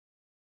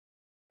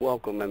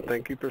Welcome and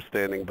thank you for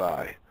standing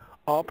by.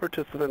 All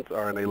participants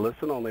are in a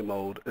listen-only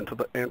mode until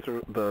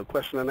the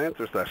question and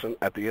answer session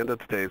at the end of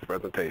today's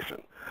presentation.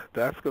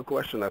 To ask a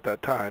question at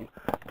that time,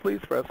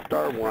 please press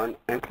star 1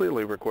 and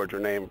clearly record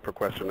your name for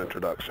question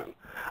introduction.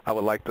 I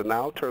would like to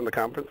now turn the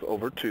conference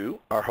over to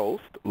our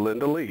host,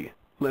 Linda Lee.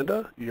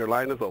 Linda, your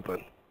line is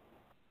open.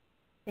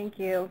 Thank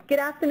you. Good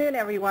afternoon,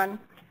 everyone.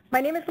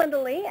 My name is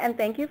Linda Lee, and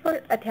thank you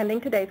for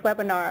attending today's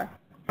webinar.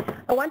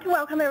 I want to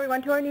welcome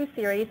everyone to our new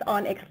series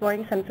on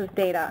exploring census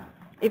data.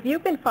 If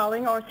you've been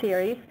following our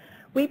series,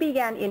 we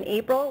began in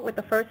April with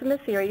the first in the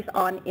series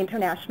on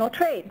international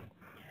trade.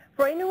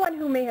 For anyone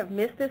who may have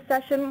missed this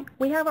session,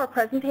 we have our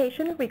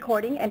presentation,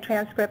 recording, and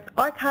transcript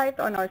archived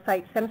on our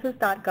site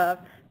census.gov,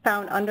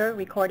 found under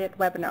Recorded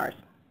Webinars.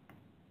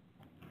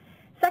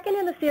 Second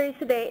in the series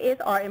today is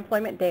our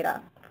employment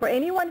data. For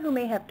anyone who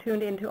may have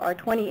tuned into our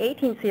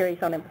 2018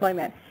 series on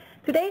employment,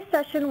 today's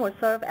session will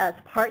serve as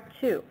part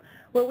 2,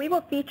 where we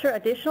will feature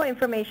additional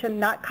information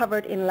not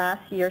covered in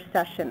last year's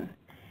session.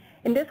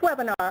 In this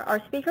webinar, our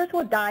speakers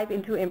will dive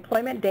into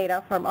employment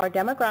data from our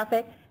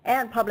demographic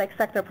and public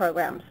sector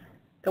programs.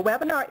 The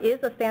webinar is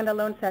a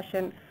standalone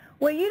session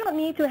where you don't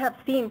need to have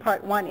seen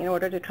part 1 in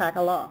order to track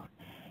along.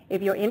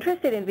 If you're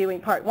interested in viewing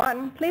part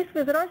 1, please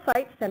visit our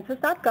site,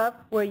 census.gov,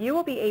 where you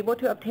will be able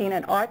to obtain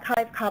an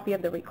archived copy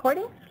of the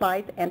recording,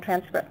 slides, and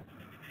transcript.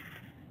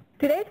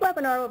 Today's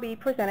webinar will be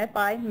presented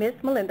by Ms.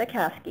 Melinda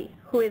Caskey,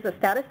 who is a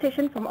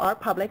statistician from our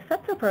public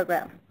sector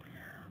program.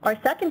 Our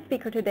second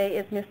speaker today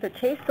is Mr.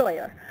 Chase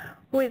Sawyer,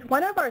 who is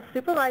one of our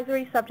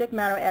supervisory subject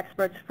matter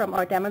experts from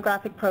our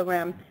demographic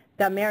program,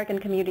 the American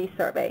Community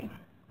Survey.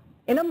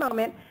 In a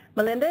moment,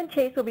 Melinda and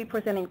Chase will be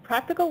presenting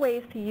practical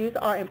ways to use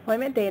our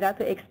employment data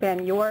to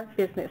expand your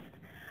business.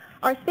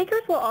 Our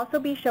speakers will also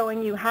be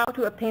showing you how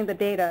to obtain the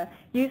data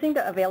using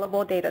the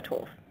available data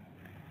tools.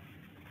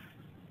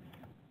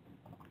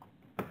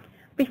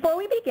 Before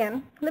we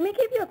begin, let me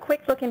give you a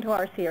quick look into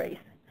our series.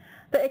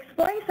 The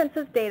Exploring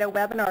Census Data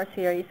webinar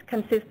series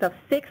consists of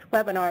 6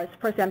 webinars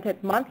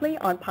presented monthly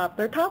on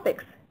popular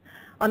topics.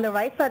 On the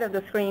right side of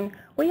the screen,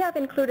 we have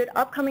included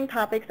upcoming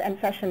topics and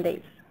session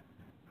dates.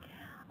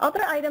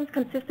 Other items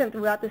consistent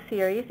throughout the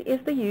series is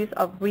the use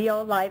of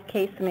real live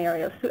case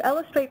scenarios to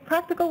illustrate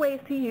practical ways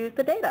to use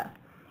the data.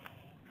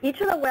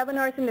 Each of the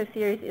webinars in the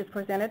series is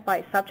presented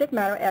by subject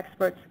matter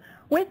experts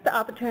with the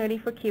opportunity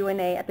for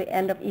Q&A at the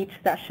end of each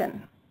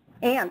session.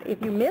 And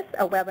if you missed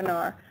a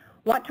webinar,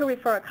 want to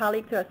refer a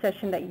colleague to a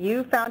session that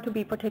you found to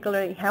be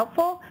particularly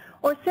helpful,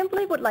 or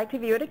simply would like to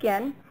view it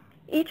again,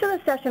 each of the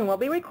sessions will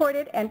be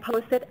recorded and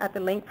posted at the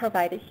link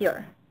provided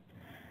here.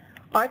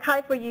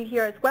 Archived for you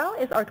here as well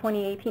is our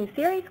 2018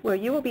 series, where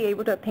you will be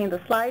able to obtain the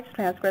slides,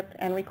 transcripts,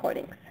 and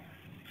recordings.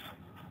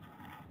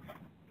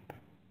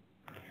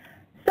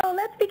 So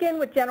let's begin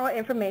with general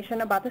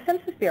information about the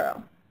Census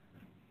Bureau.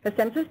 The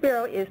Census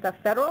Bureau is the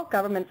federal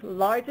government's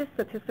largest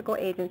statistical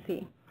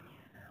agency.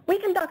 We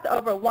conduct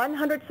over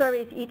 100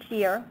 surveys each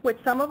year with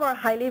some of our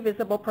highly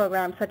visible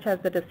programs such as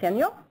the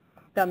Decennial,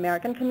 the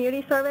American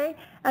Community Survey,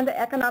 and the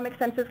Economic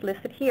Census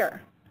listed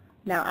here.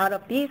 Now, out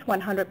of these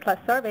 100-plus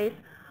surveys,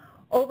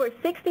 over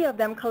 60 of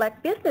them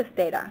collect business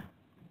data.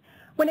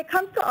 When it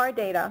comes to our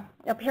data,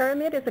 a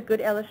pyramid is a good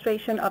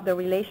illustration of the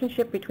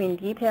relationship between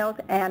details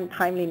and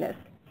timeliness.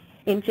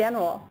 In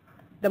general,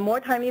 the more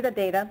timely the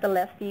data, the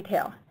less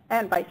detail,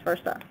 and vice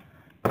versa.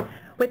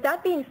 With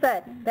that being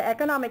said, the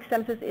Economic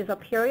Census is a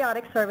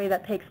periodic survey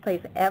that takes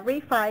place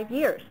every 5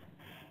 years.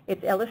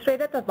 It's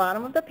illustrated at the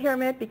bottom of the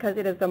pyramid because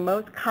it is the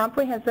most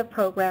comprehensive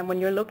program when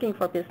you're looking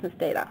for business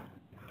data.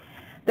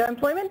 The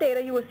employment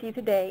data you will see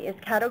today is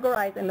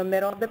categorized in the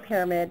middle of the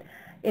pyramid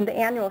in the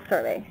annual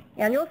survey.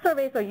 Annual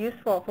surveys are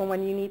useful for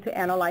when you need to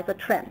analyze a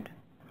trend.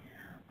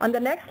 On the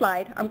next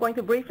slide, I'm going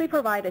to briefly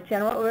provide a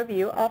general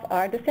overview of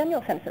our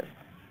decennial census.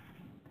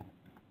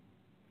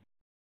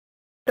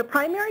 The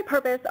primary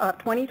purpose of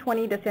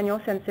 2020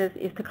 decennial census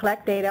is to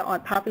collect data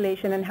on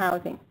population and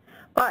housing,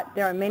 but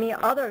there are many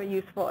other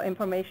useful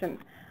information.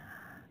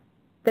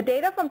 The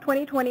data from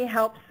 2020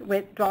 helps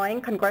with drawing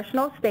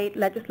congressional, state,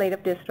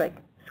 legislative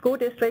districts, school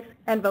districts,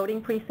 and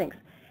voting precincts,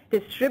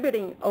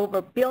 distributing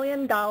over $1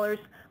 billion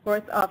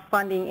worth of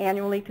funding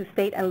annually to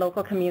state and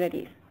local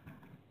communities.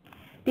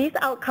 These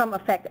outcomes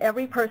affect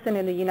every person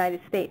in the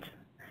United States,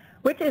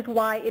 which is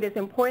why it is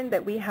important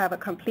that we have a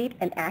complete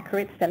and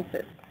accurate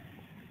census.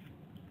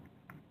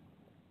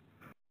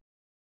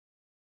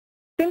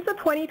 Census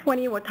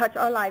 2020 will touch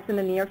our lives in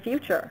the near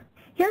future.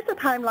 Here's a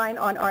timeline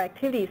on our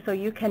activities so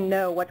you can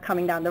know what's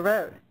coming down the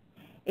road.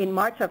 In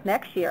March of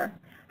next year,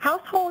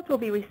 households will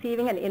be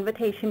receiving an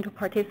invitation to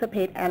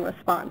participate and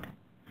respond.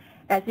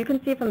 As you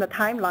can see from the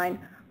timeline,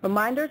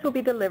 reminders will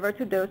be delivered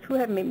to those who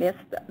have missed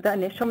the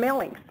initial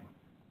mailings.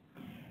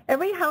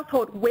 Every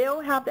household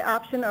will have the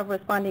option of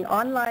responding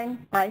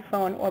online, by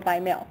phone, or by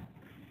mail.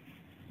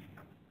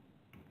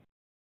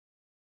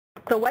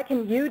 So what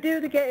can you do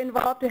to get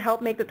involved to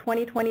help make the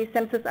 2020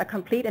 census a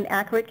complete and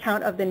accurate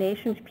count of the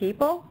nation's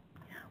people?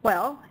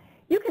 Well,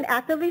 you can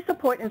actively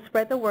support and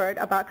spread the word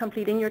about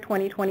completing your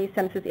 2020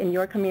 census in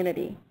your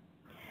community.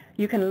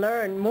 You can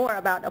learn more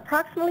about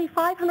approximately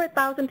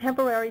 500,000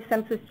 temporary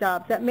census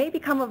jobs that may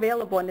become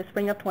available in the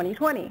spring of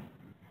 2020.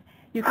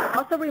 You can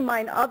also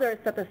remind others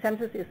that the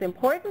census is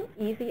important,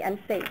 easy, and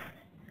safe.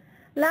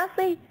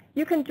 Lastly,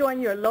 you can join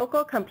your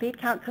local Complete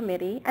Count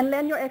committee and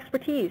lend your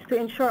expertise to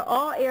ensure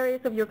all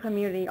areas of your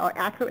community are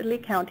accurately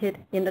counted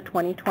in the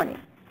 2020.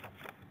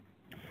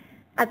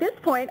 At this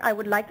point, I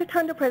would like to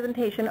turn the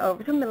presentation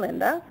over to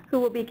Melinda, who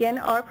will begin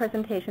our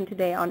presentation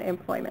today on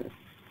employment.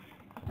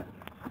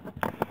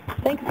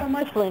 Thanks so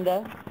much,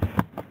 Linda.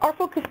 Our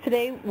focus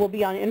today will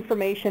be on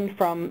information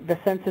from the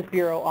Census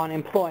Bureau on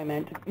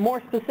employment,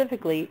 more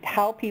specifically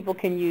how people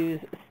can use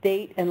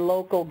state and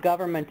local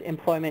government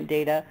employment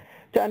data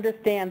to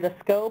understand the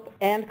scope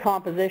and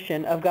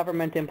composition of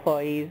government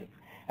employees,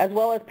 as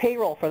well as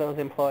payroll for those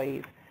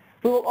employees.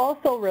 We will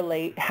also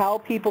relate how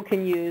people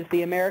can use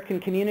the American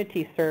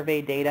Community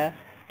Survey data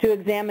to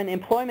examine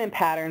employment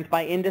patterns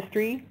by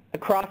industry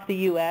across the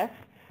U.S.,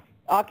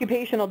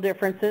 occupational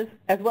differences,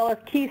 as well as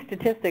key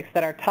statistics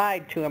that are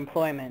tied to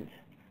employment.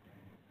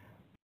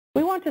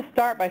 We want to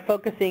start by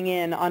focusing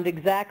in on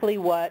exactly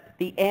what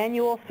the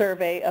Annual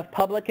Survey of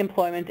Public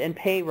Employment and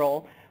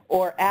Payroll,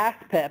 or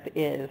ASPEP,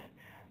 is.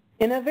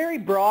 In a very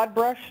broad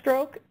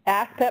brushstroke,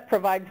 ASPEP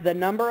provides the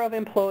number of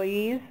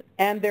employees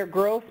and their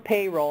gross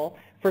payroll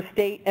for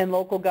state and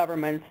local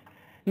governments,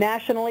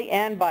 nationally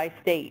and by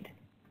state.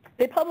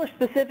 They publish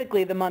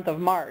specifically the month of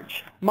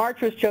March.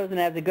 March was chosen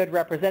as a good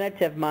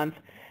representative month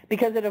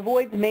because it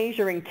avoids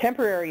measuring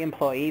temporary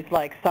employees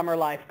like summer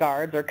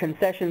lifeguards or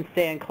concession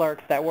stand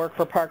clerks that work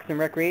for parks and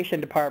recreation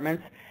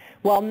departments,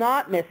 while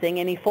not missing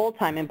any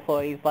full-time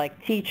employees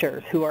like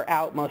teachers who are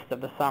out most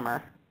of the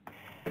summer.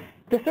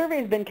 The survey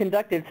has been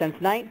conducted since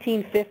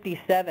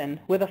 1957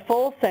 with a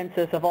full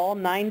census of all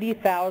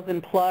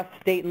 90,000 plus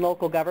state and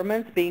local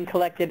governments being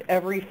collected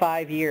every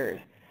 5 years.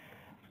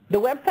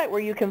 The website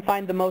where you can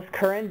find the most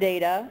current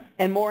data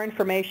and more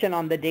information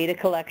on the data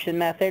collection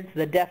methods,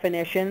 the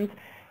definitions,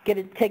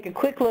 take a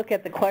quick look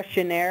at the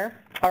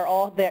questionnaire are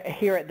all there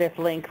here at this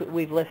link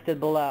we've listed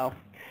below.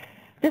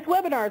 This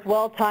webinar is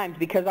well timed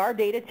because our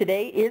data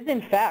today is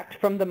in fact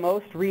from the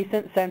most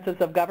recent Census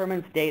of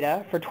Governments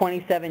data for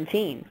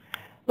 2017.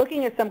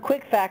 Looking at some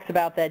quick facts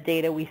about that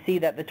data, we see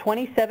that the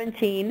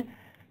 2017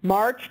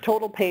 March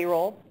total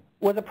payroll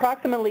was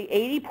approximately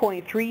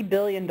 $80.3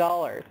 billion.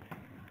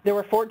 There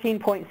were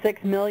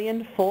 14.6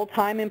 million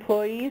full-time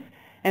employees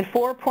and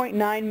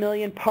 4.9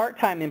 million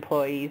part-time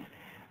employees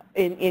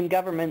in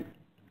government,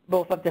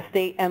 both at the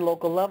state and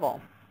local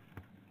level.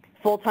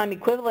 Full-time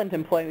equivalent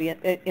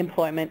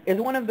employment is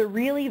one of the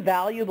really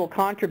valuable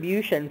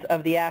contributions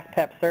of the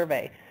ASPEP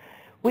survey.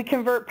 We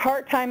convert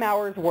part-time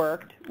hours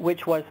worked,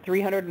 which was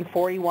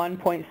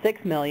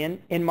 341.6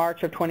 million in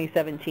March of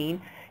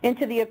 2017,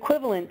 into the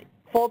equivalent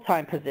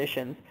full-time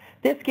positions.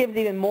 This gives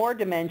even more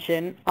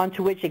dimension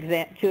onto which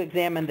to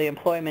examine the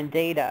employment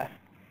data.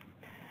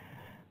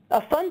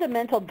 A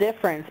fundamental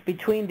difference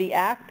between the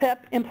ASPEP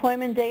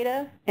employment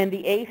data and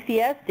the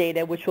ACS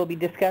data, which we'll be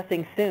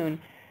discussing soon,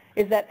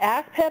 is that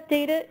ASPEP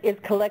data is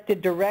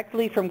collected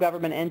directly from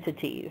government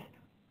entities.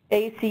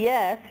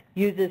 ACS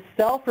uses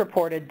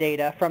self-reported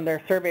data from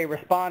their survey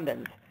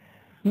respondents.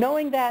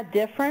 Knowing that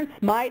difference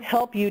might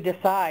help you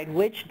decide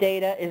which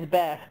data is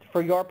best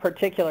for your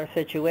particular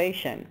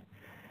situation.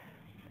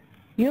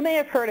 You may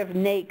have heard of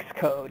NAICS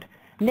code.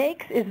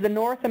 NAICS is the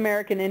North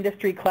American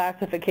Industry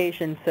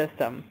Classification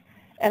System.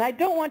 And I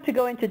don't want to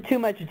go into too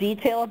much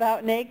detail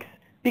about NAICS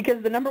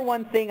because the number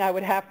one thing I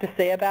would have to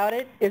say about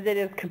it is it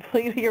is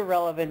completely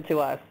irrelevant to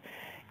us.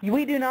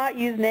 We do not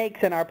use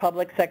NAICS in our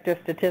public sector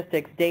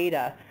statistics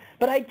data.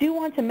 But I do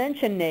want to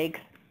mention NAICS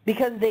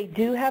because they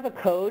do have a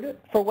code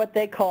for what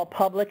they call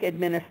public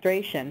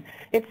administration.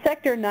 It's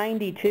Sector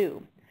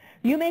 92.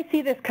 You may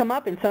see this come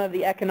up in some of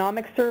the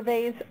economic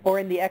surveys or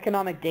in the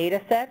economic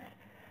data sets.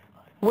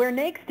 Where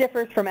NAICS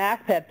differs from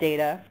ASPEP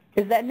data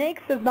is that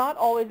NAICS does not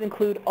always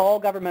include all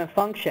government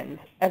functions,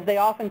 as they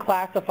often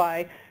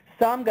classify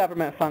some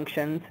government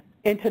functions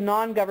into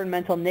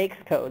non-governmental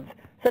NAICS codes,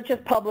 such as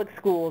public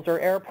schools or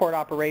airport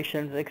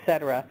operations,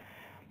 etc.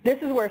 This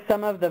is where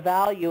some of the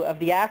value of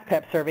the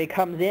ASPEP survey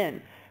comes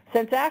in.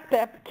 Since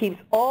ASPEP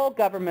keeps all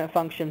government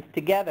functions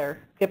together,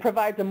 it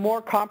provides a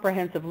more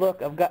comprehensive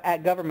look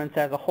at governments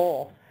as a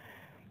whole.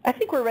 I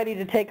think we're ready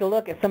to take a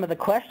look at some of the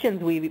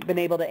questions we've been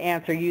able to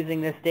answer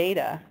using this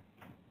data.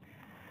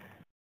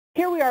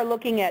 Here we are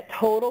looking at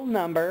total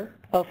number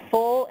of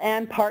full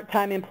and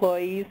part-time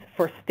employees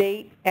for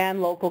state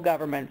and local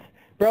governments,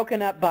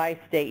 broken up by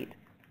state.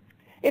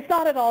 It's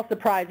not at all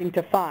surprising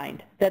to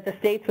find that the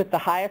states with the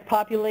highest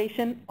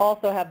population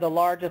also have the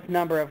largest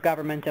number of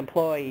government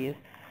employees.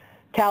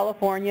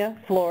 California,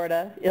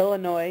 Florida,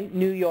 Illinois,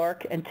 New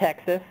York, and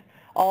Texas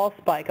all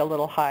spike a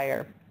little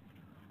higher.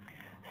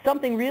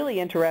 Something really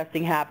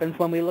interesting happens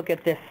when we look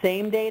at this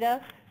same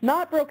data,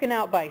 not broken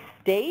out by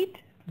state,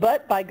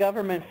 but by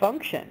government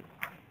function.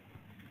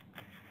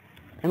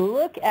 And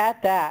look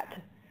at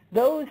that.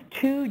 Those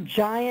two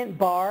giant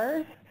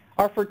bars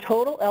are for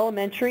total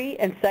elementary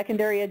and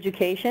secondary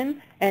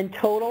education and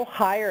total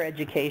higher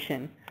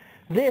education.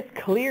 This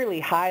clearly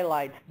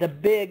highlights the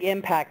big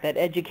impact that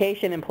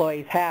education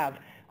employees have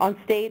on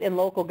state and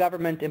local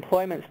government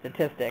employment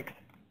statistics.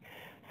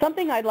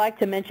 Something I'd like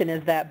to mention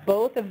is that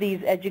both of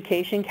these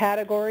education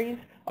categories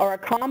are a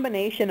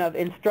combination of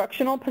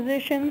instructional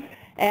positions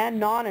and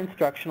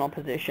non-instructional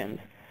positions.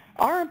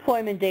 Our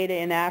employment data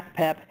in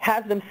ASPEP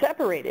has them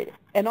separated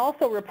and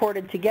also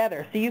reported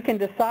together so you can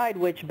decide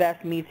which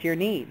best meets your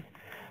needs.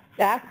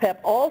 ASPEP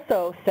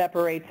also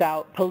separates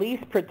out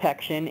police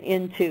protection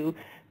into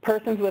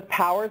persons with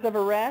powers of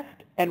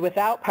arrest and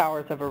without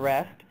powers of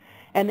arrest,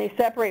 and they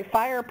separate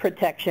fire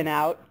protection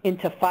out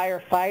into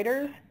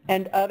firefighters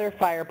and other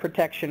fire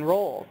protection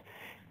roles.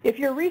 If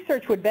your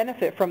research would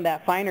benefit from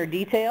that finer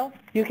detail,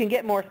 you can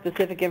get more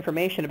specific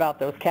information about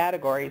those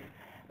categories.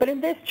 But in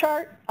this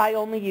chart, I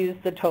only use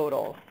the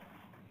totals.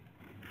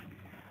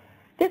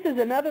 This is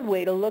another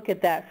way to look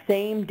at that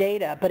same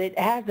data, but it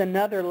adds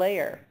another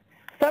layer.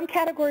 Some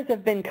categories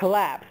have been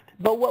collapsed,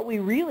 but what we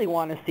really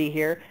want to see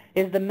here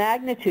is the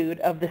magnitude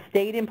of the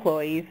state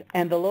employees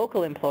and the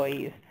local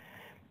employees.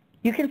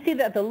 You can see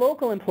that the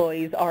local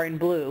employees are in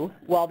blue,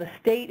 while the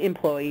state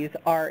employees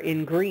are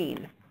in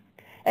green.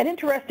 An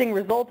interesting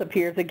result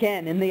appears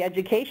again in the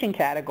education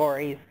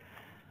categories.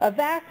 A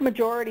vast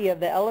majority of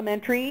the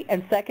elementary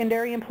and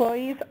secondary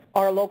employees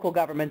are local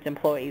government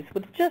employees,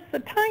 with just a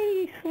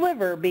tiny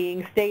sliver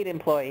being state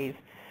employees.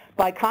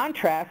 By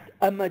contrast,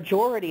 a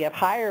majority of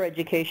higher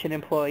education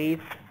employees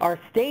are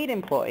state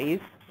employees,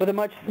 with a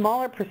much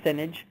smaller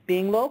percentage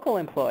being local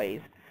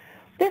employees.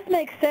 This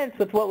makes sense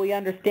with what we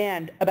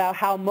understand about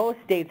how most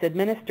states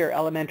administer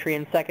elementary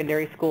and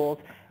secondary schools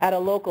at a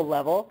local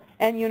level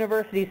and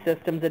university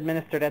systems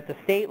administered at the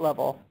state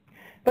level.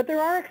 But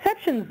there are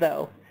exceptions,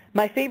 though.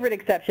 My favorite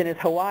exception is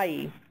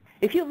Hawaii.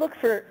 If you look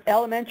for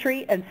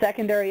elementary and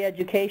secondary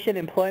education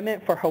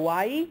employment for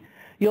Hawaii,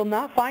 you'll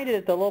not find it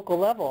at the local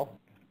level.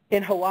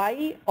 In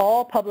Hawaii,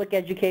 all public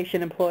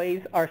education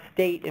employees are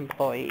state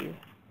employees.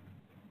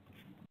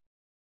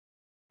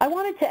 I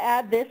wanted to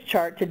add this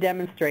chart to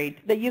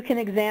demonstrate that you can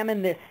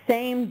examine this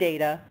same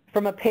data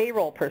from a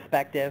payroll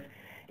perspective.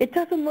 It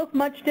doesn't look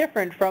much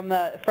different from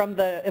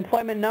the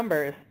employment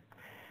numbers.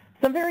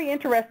 Some very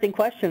interesting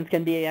questions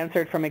can be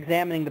answered from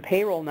examining the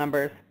payroll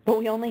numbers, but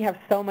we only have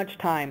so much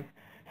time.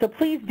 So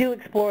please do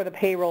explore the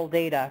payroll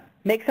data.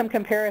 Make some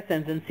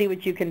comparisons and see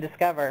what you can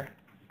discover.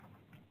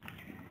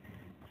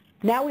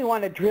 Now we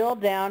want to drill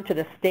down to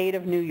the state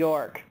of New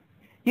York.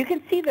 You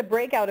can see the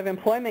breakout of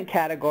employment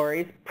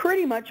categories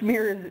pretty much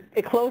mirrors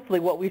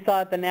closely what we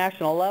saw at the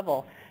national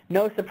level.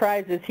 No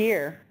surprises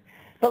here.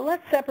 But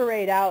let's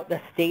separate out the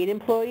state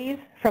employees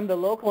from the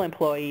local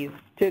employees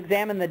to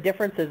examine the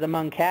differences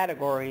among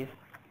categories.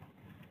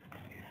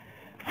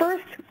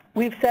 First,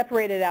 we've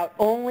separated out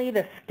only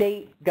the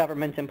state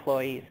government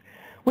employees.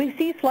 We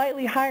see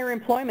slightly higher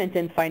employment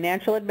in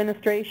financial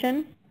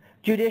administration,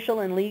 judicial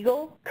and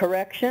legal,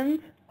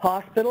 corrections,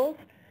 hospitals,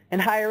 and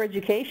higher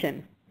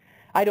education.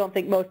 I don't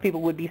think most people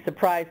would be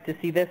surprised to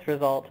see this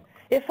result.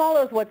 It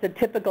follows what's a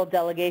typical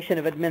delegation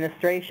of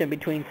administration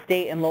between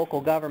state and local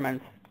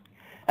governments.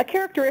 A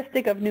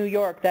characteristic of New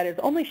York that is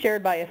only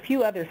shared by a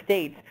few other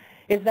states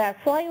is that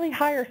slightly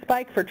higher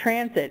spike for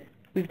transit.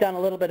 We've done a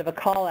little bit of a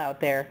call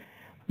out there.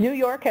 New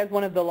York has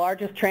one of the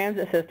largest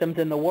transit systems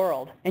in the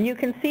world, and you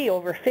can see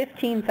over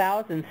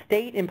 15,000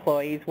 state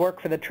employees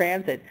work for the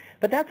transit,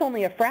 but that's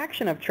only a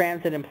fraction of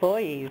transit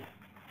employees.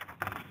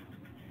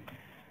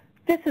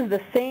 This is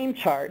the same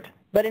chart,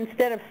 but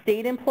instead of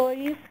state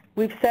employees,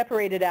 we've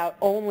separated out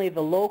only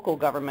the local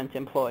government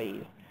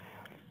employees.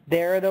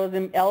 There are those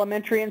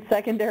elementary and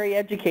secondary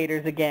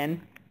educators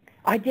again.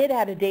 I did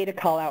add a data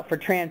call out for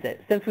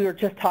transit since we were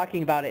just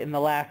talking about it in the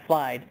last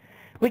slide.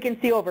 We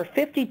can see over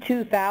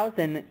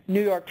 52,000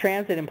 New York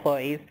transit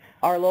employees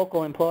are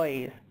local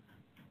employees.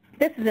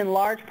 This is in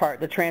large part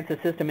the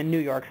transit system in New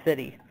York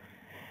City.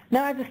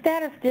 Now, as a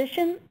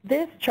statistician,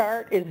 this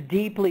chart is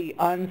deeply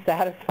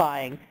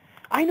unsatisfying.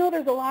 I know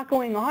there's a lot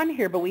going on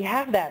here, but we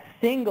have that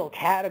single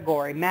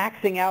category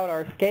maxing out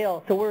our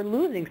scale, so we're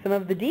losing some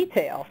of the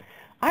detail.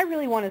 I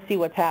really want to see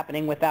what's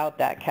happening without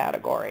that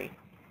category.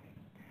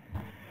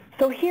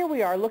 So here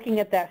we are looking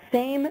at that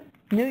same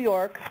New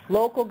York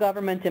local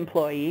government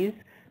employees,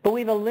 but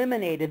we've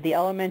eliminated the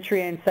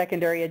elementary and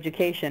secondary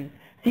education.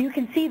 So you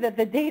can see that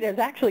the data is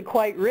actually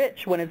quite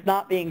rich when it's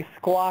not being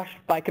squashed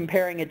by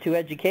comparing it to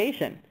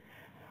education.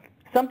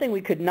 Something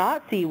we could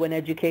not see when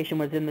education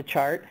was in the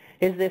chart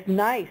is this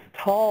nice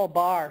tall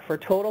bar for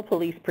total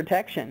police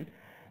protection.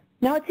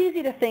 Now, it's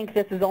easy to think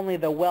this is only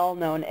the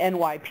well-known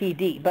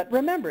NYPD, but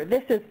remember,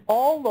 this is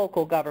all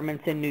local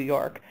governments in New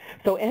York,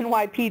 so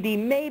NYPD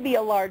may be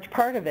a large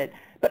part of it,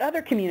 but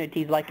other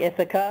communities like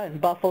Ithaca and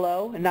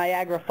Buffalo and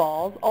Niagara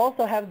Falls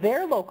also have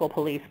their local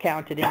police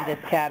counted in this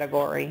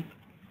category.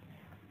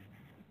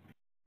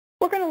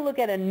 We're going to look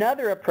at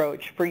another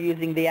approach for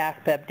using the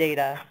ASPEP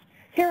data.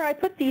 Here I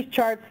put these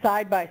charts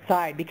side by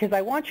side because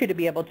I want you to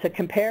be able to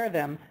compare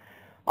them.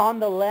 On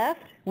the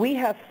left, we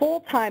have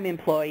full-time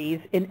employees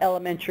in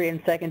elementary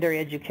and secondary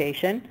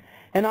education,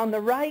 and on the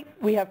right,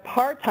 we have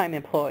part-time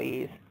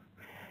employees.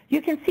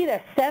 You can see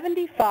that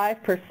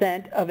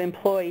 75% of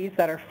employees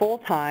that are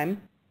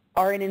full-time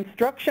are in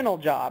instructional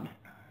jobs.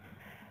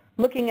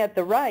 Looking at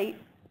the right,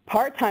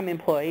 part-time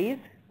employees,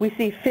 we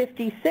see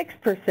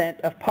 56%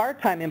 of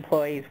part-time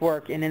employees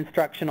work in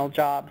instructional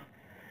jobs.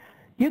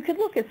 You could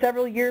look at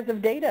several years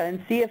of data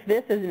and see if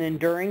this is an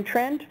enduring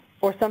trend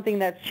or something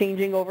that's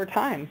changing over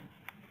time.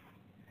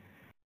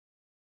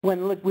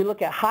 When we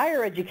look at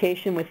higher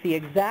education with the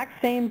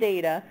exact same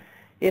data,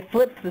 it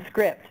flips the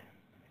script.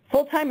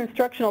 Full-time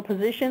instructional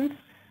positions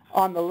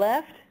on the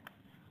left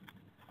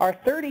are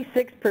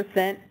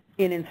 36%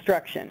 in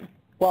instruction,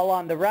 while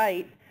on the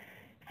right,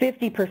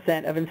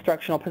 50% of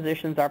instructional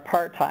positions are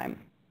part-time.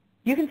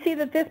 You can see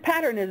that this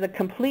pattern is a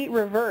complete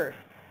reverse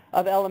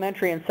of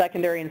elementary and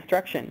secondary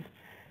instruction.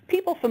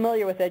 People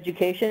familiar with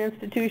education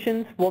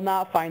institutions will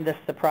not find this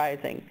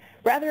surprising.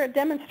 Rather, it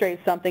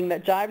demonstrates something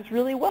that jives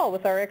really well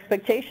with our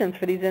expectations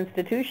for these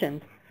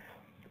institutions.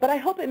 But I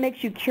hope it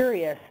makes you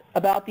curious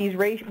about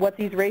what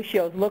these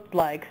ratios looked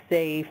like,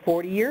 say,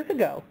 40 years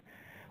ago.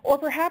 Or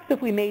perhaps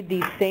if we made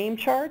these same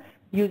charts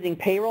using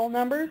payroll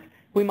numbers,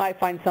 we might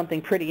find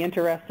something pretty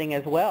interesting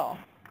as well.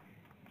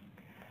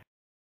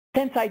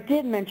 Since I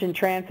did mention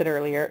transit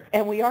earlier,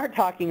 and we are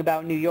talking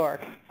about New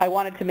York, I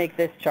wanted to make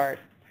this chart.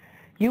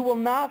 You will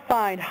not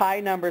find high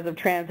numbers of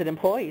transit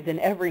employees in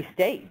every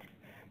state.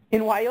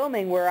 In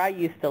Wyoming, where I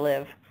used to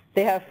live,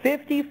 they have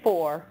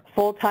 54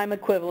 full-time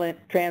equivalent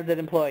transit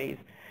employees.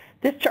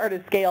 This chart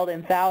is scaled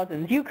in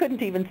thousands. You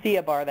couldn't even see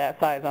a bar that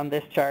size on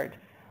this chart.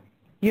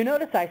 You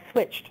notice I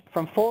switched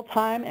from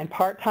full-time and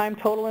part-time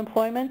total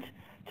employment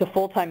to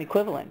full-time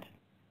equivalent.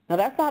 Now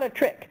that's not a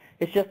trick.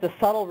 It's just a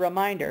subtle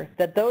reminder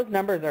that those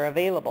numbers are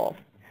available.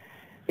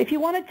 If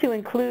you wanted to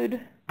include,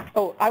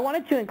 I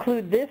wanted to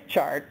include this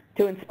chart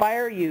to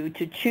inspire you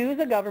to choose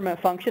a government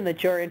function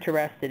that you're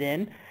interested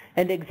in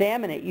and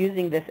examine it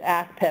using this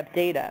ASPEP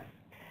data.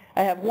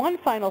 I have one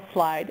final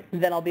slide,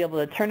 and then I'll be able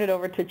to turn it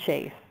over to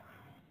Chase.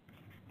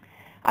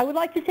 I would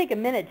like to take a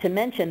minute to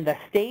mention the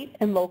State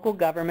and Local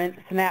Government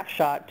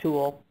Snapshot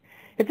tool.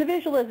 It's a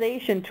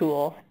visualization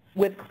tool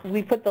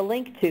we put the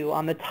link to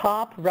on the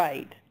top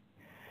right.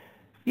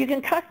 You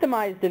can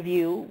customize the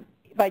view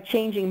by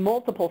changing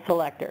multiple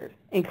selectors,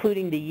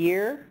 including the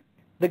year,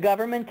 the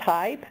government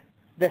type,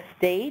 the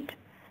state,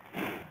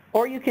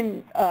 or you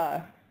can,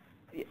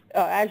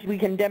 as we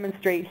can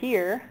demonstrate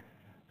here,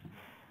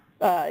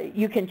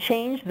 you can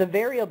change the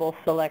variable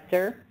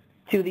selector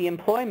to the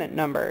employment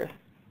numbers.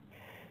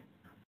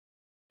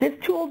 This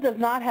tool does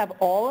not have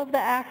all of the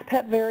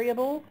ASPEP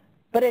variables,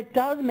 but it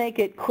does make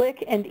it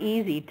quick and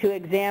easy to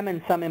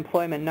examine some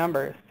employment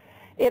numbers.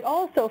 It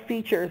also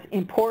features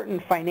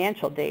important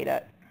financial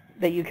data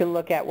that you can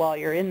look at while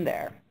you're in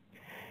there.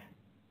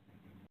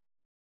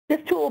 This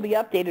tool will be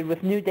updated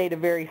with new data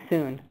very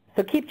soon,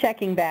 so keep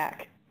checking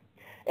back.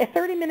 A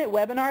 30-minute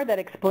webinar that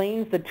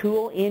explains the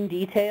tool in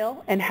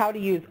detail and how to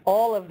use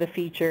all of the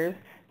features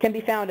can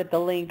be found at the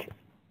link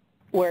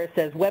where it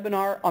says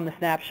Webinar on the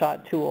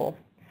Snapshot tool.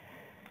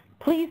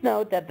 Please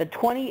note that the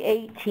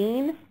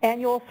 2018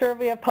 Annual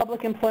Survey of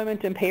Public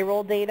Employment and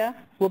Payroll Data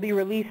will be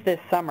released this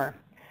summer.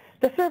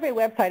 The survey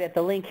website at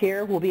the link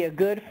here will be a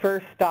good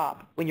first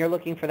stop when you're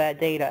looking for that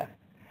data.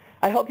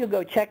 I hope you'll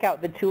go check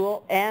out the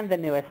tool and the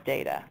newest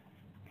data.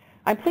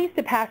 I'm pleased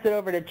to pass it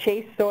over to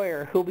Chase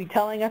Sawyer, who will be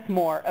telling us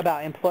more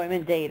about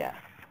employment data.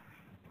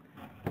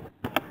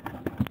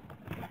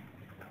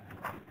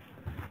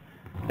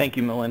 Thank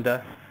you,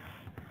 Melinda.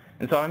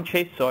 And so I'm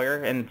Chase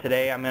Sawyer, and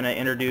today I'm going to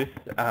introduce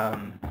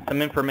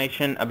some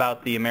information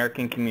about the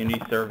American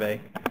Community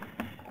Survey.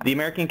 The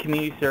American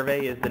Community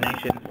Survey is the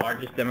nation's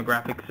largest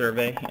demographic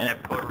survey, and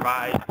it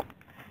provides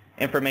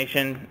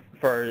information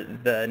for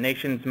the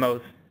nation's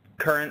most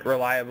current,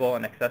 reliable,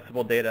 and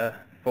accessible data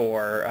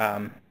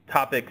for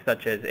topics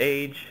such as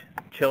age,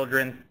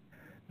 children,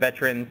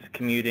 veterans,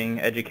 commuting,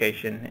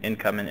 education,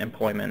 income, and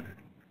employment.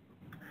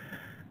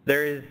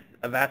 There is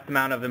a vast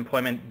amount of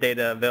employment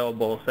data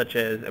available, such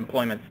as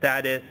employment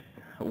status,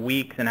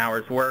 weeks and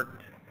hours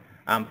worked,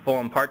 full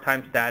and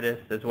part-time status,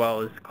 as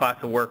well as class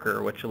of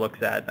worker, which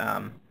looks at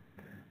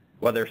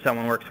whether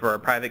someone works for a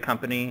private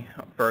company,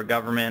 for a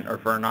government, or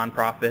for a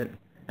nonprofit,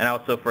 and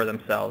also for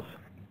themselves.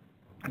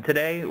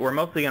 Today, we're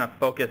mostly going to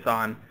focus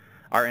on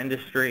our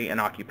industry and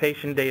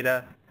occupation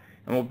data,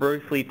 and we'll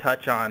briefly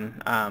touch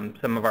on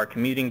some of our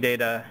commuting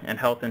data and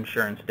health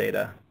insurance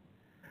data.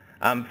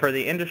 For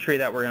the industry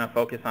that we're going to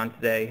focus on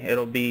today,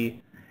 it'll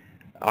be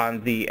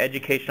on the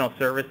educational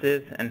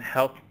services and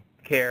health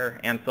care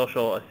and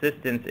social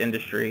assistance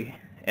industry,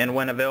 and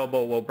when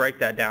available, we'll break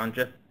that down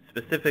just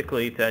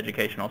specifically to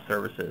educational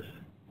services.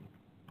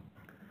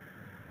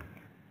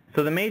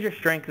 So the major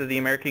strength of the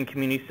American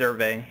Community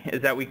Survey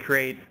is that we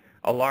create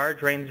a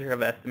large range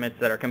of estimates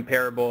that are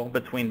comparable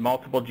between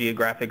multiple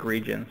geographic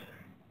regions.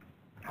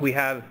 We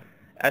have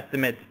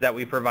estimates that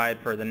we provide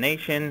for the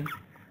nation,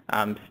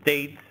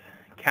 states,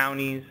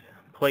 counties,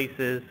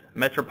 places,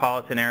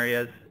 metropolitan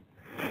areas,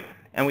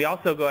 and we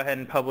also go ahead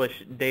and publish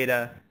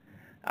data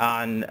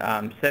on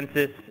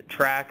census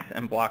tracts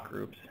and block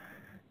groups.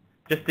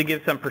 Just to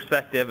give some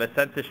perspective, a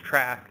census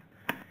tract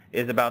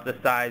is about the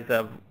size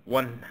of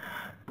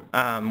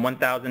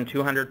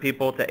 1,200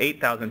 people to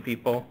 8,000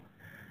 people,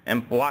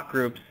 and block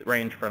groups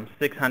range from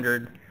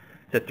 600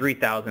 to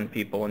 3,000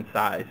 people in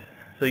size.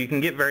 So you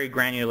can get very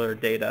granular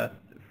data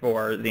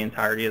for the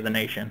entirety of the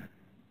nation.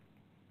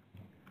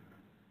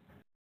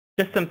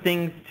 Just some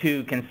things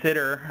to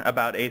consider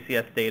about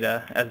ACS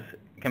data as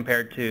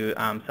compared to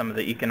some of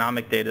the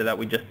economic data that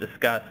we just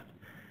discussed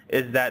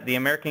is that the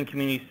American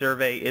Community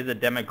Survey is a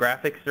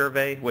demographic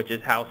survey, which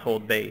is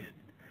household-based.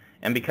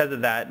 And because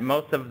of that,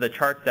 most of the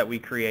charts that we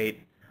create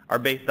are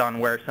based on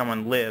where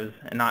someone lives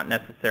and not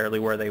necessarily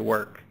where they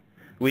work.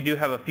 We do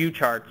have a few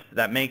charts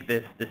that make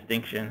this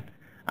distinction,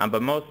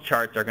 but most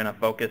charts are going to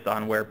focus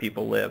on where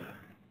people live.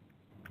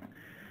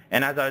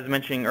 And as I was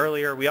mentioning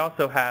earlier, we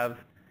also have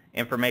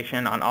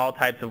information on all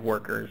types of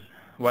workers,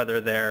 whether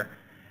they're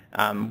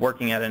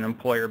working at an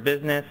employer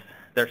business,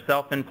 they're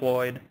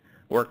self-employed,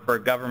 work for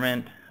a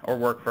government, or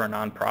work for a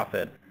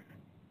nonprofit.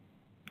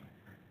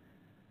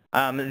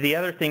 The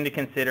other thing to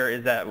consider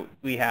is that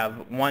we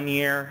have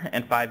 1-year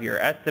and 5-year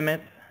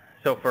estimates.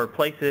 So for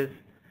places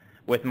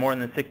with more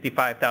than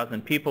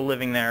 65,000 people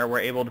living there,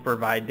 we're able to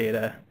provide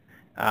data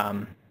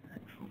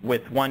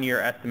with 1-year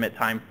estimate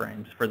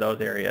timeframes for those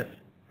areas.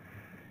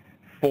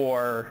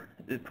 For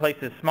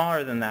places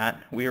smaller than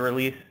that, we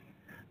release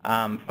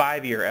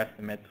 5-year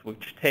estimates,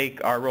 which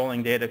take our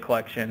rolling data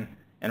collection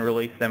and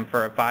release them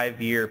for a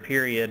 5-year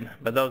period,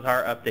 but those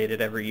are updated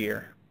every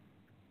year.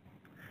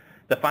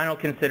 The final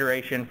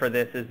consideration for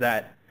this is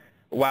that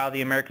while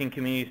the American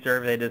Community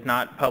Survey does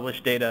not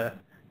publish data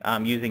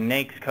using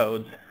NAICS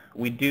codes,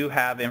 we do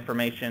have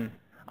information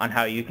on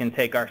how you can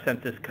take our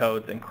census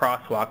codes and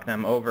crosswalk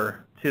them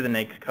over to the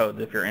NAICS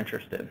codes if you're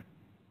interested.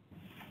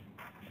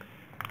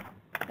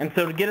 And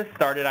so to get us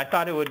started, I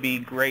thought it would be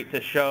great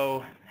to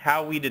show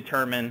how we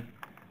determine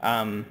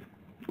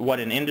what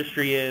an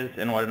industry is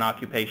and what an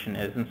occupation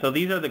is. And so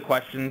these are the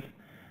questions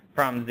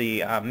from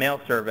the mail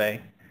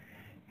survey.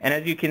 And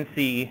as you can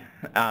see,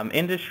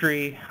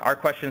 industry, our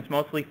questions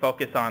mostly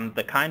focus on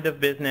the kind of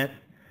business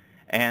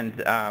and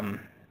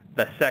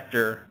the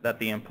sector that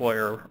the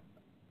employee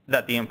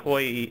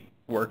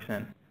works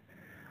in.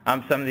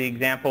 Some of the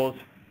examples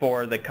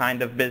for the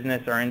kind of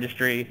business or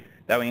industry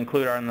that we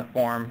include on the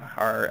form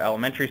are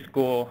elementary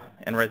school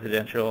and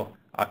residential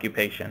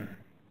occupation,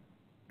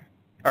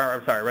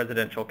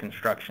 residential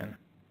construction.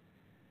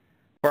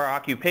 For our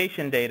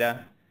occupation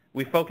data,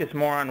 we focus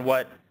more on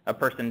what a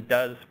person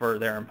does for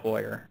their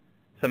employer.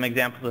 Some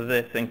examples of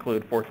this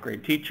include 4th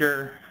grade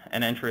teacher,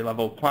 an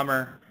entry-level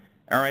plumber,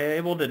 and we're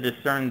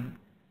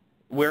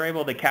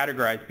able to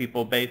categorize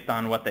people based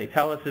on what they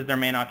tell us is their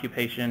main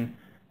occupation,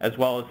 as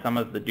well as some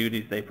of the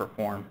duties they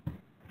perform.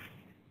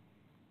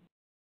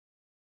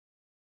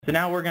 So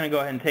now we're going to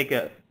go ahead and take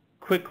a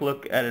quick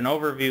look at an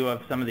overview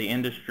of some of the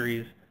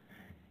industries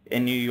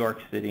in New York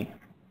City.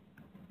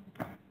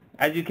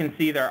 As you can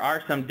see, there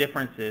are some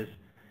differences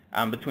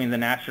between the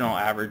national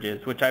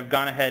averages, which I've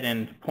gone ahead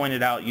and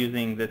pointed out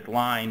using this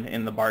line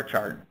in the bar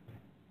chart.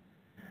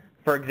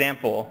 For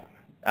example,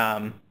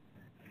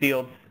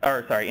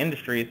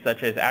 industries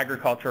such as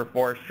agriculture,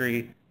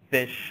 forestry,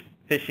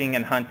 fishing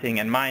and hunting,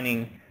 and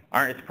mining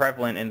aren't as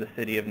prevalent in the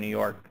city of New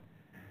York.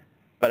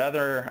 But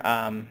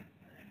other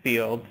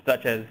fields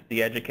such as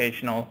the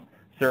educational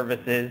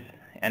services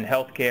and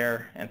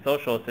healthcare and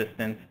social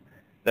assistance,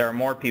 there are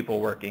more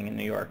people working in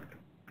New York.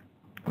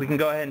 We can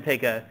go ahead and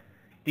take a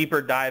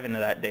deeper dive into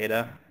that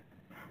data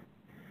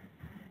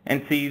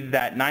and see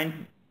that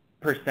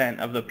 9%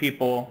 of the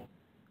people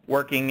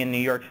working in New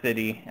York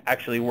City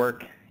actually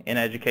work in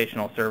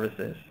educational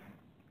services.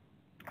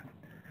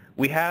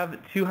 We have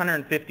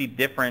 250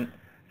 different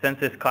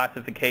census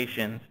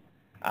classifications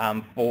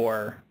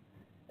for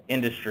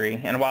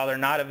industry, and while they're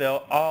not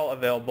all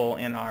available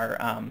in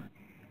our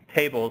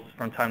tables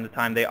from time to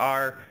time, they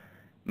are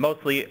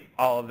mostly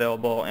all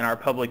available in our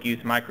public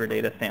use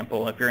microdata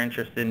sample if you're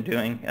interested in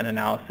doing an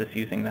analysis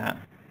using that.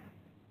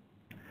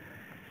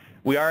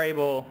 We are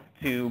able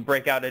to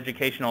break out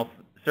educational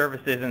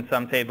services in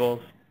some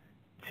tables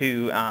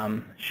to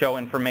show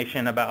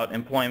information about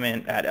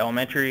employment at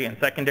elementary and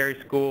secondary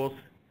schools,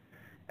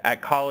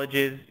 at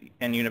colleges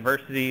and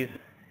universities,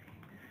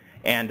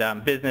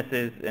 and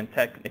businesses and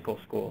technical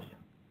schools.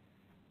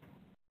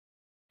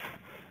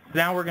 So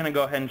now we're going to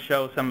go ahead and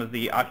show some of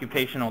the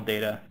occupational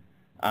data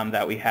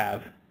that we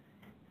have.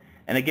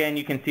 And again,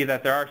 you can see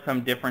that there are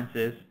some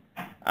differences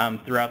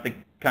throughout the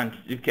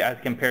country as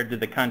compared to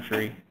the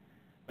country.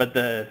 But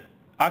the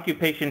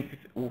occupation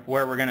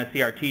where we're going to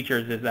see our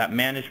teachers is that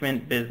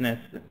management, business,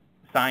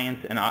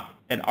 science,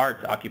 and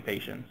arts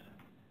occupations.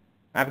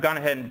 I've gone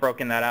ahead and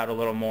broken that out a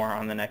little more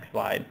on the next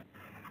slide.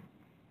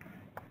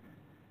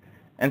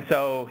 And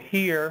so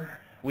here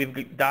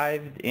we've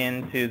dived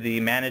into the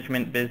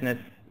management, business,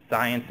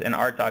 science, and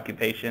arts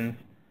occupations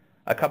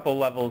a couple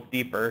levels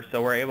deeper,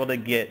 so we're able to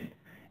get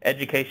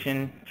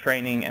education,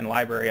 training, and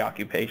library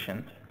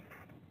occupations.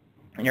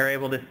 And you're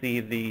able to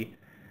see the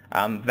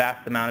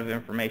vast amount of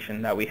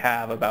information that we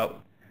have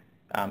about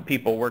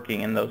people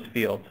working in those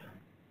fields.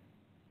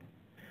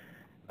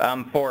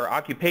 For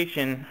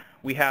occupation,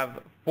 we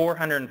have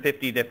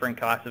 450 different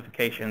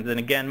classifications, and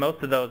again,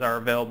 most of those are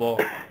available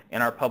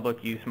in our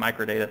public use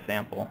microdata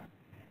sample.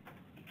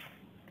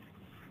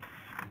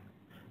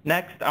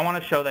 Next, I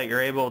want to show that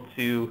you're able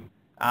to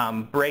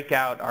break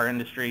out our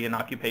industry and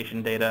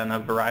occupation data in a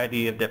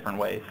variety of different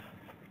ways.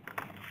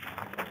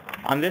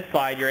 On this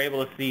slide, you're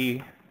able to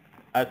see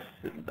us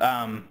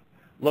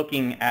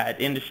looking at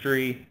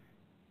industry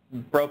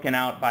broken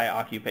out by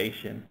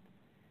occupation.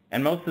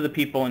 And most of the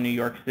people in New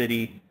York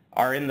City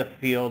are in the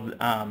field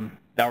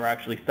that we're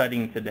actually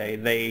studying today.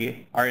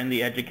 They are in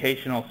the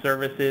educational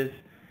services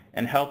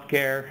and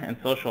healthcare and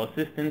social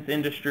assistance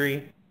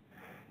industry,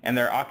 and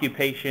their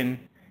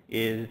occupation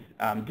is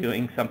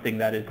doing something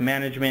that is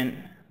management,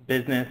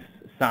 business,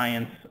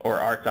 science, or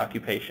arts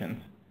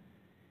occupations.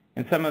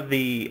 And some of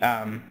the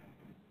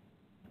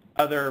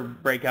other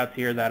breakouts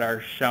here that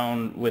are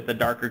shown with a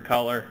darker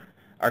color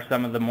are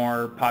some of the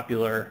more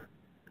popular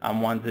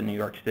ones in New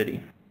York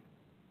City.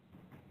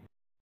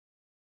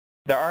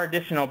 There are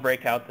additional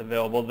breakouts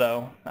available,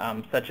 though,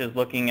 such as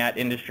looking at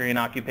industry and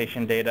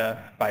occupation data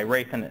by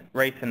race and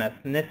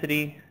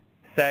ethnicity,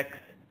 sex,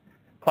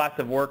 class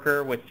of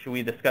worker, which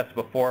we discussed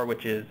before,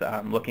 which is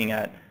looking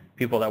at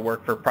people that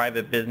work for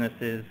private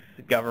businesses,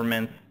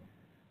 governments,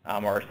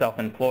 or are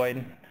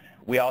self-employed.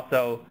 We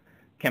also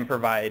can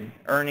provide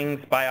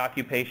earnings by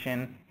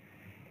occupation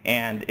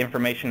and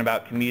information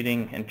about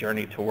commuting and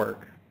journey to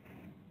work.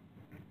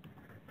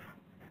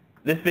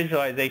 This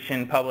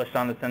visualization published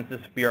on the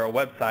Census Bureau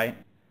website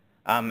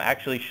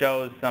actually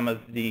shows some of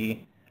the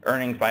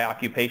earnings by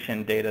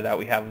occupation data that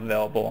we have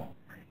available.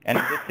 And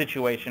in this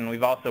situation,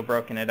 we've also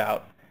broken it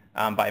out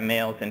by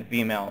males and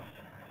females.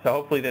 So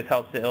hopefully this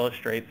helps to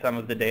illustrate some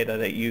of the data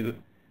that you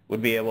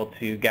would be able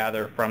to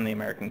gather from the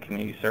American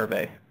Community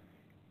Survey.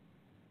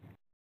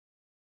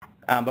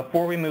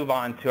 Before we move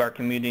on to our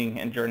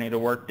commuting and journey to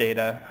work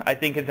data, I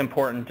think it's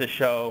important to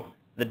show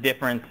the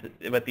difference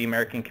with the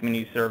American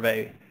Community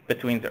Survey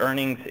between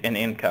earnings and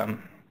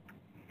income.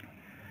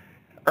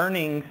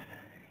 Earnings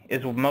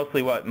is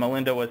mostly what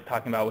Melinda was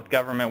talking about with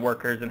government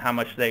workers and how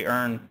much they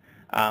earn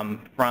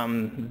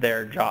from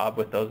their job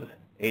with those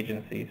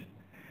agencies.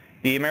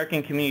 The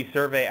American Community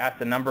Survey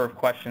asks a number of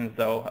questions,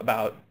 though,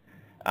 about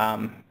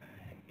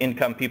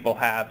income people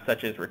have,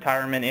 such as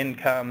retirement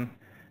income,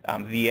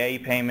 VA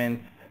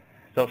payments,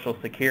 Social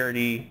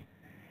Security,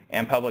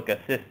 and public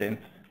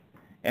assistance.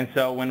 And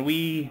so when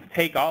we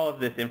take all of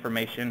this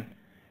information,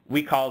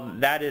 we call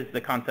that is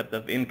the concept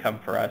of income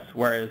for us,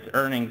 whereas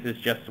earnings is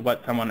just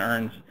what someone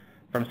earns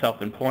from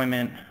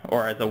self-employment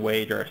or as a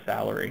wage or a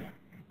salary.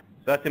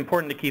 So that's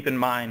important to keep in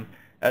mind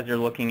as you're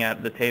looking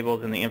at the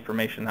tables and the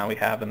information that we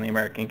have in the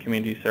American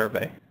Community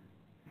Survey.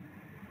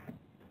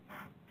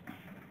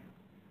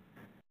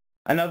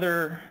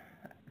 Another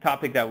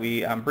topic that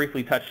we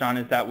briefly touched on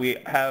is that we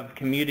have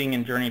commuting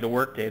and journey to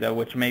work data,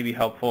 which may be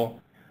helpful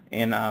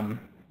in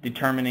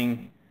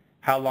determining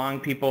how long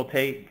people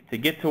take to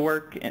get to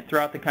work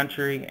throughout the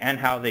country and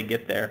how they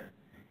get there.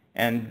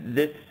 And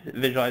this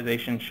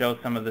visualization shows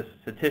some of the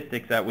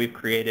statistics that we've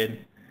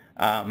created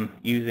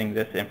using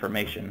this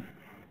information.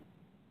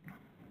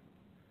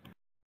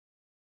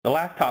 The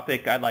last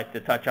topic I'd like to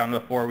touch on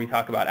before we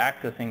talk about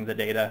accessing the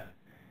data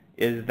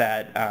is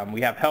that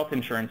we have health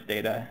insurance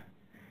data.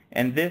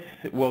 And this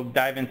we'll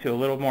dive into a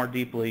little more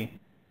deeply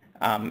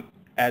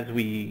as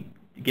we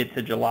get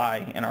to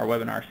July in our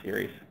webinar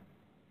series.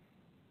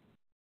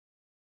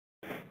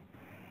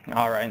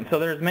 All right, and so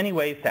there's many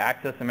ways to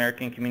access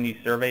American Community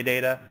Survey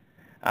data.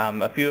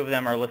 A few of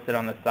them are listed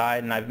on the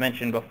side, and I've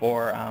mentioned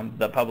before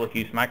the public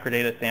use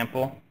microdata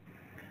sample.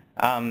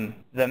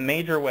 The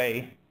major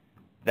way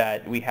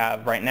that we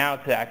have right now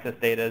to access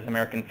data is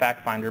American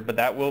Fact Finder, but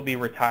that will be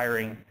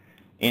retiring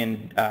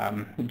in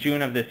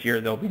June of this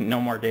year. There'll be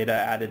no more data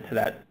added to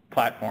that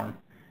platform.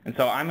 And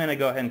so I'm going to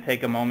go ahead and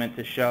take a moment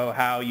to show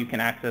how you can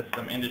access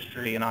some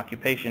industry and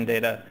occupation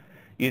data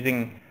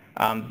using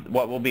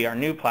what will be our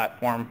new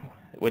platform,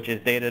 which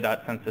is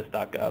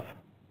data.census.gov.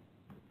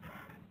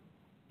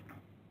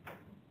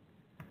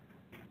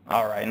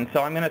 All right, and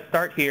so I'm going to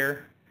start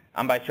here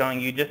by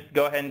showing you just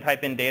go ahead and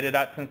type in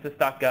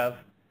data.census.gov.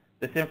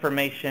 This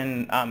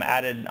information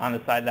added on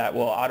the side that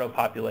will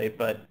auto-populate,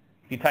 but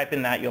if you type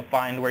in that, you'll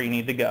find where you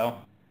need to go.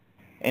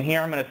 And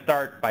here I'm going to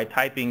start by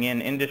typing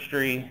in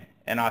industry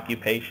and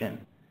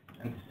occupation.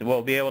 And so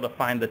we'll be able to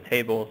find the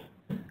tables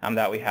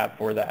that we have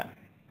for that.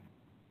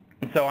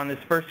 And so on this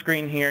first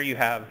screen here, you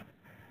have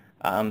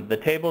the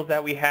tables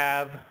that we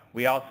have.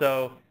 We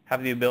also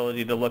have the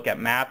ability to look at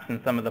maps and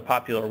some of the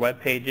popular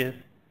web pages.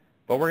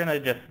 But we're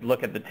going to just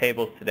look at the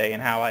tables today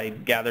and how I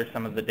gathered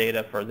some of the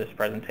data for this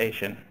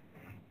presentation.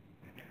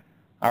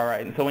 All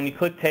right, and so when you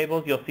click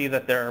tables, you'll see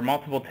that there are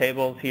multiple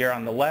tables here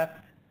on the left.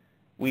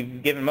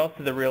 We've given most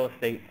of the real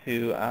estate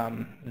to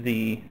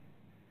the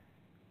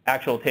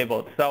actual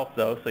table itself,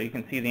 though, so you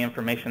can see the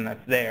information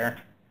that's there.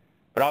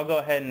 But I'll go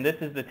ahead, and this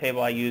is the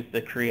table I used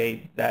to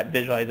create that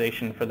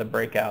visualization for the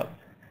breakouts.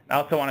 I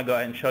also want to go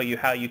ahead and show you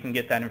how you can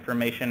get that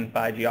information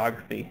by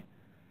geography.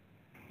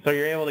 So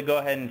you're able to go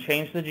ahead and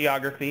change the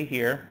geography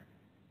here,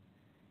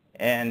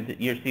 And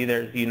you see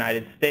there's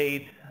United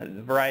States, a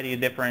variety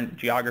of different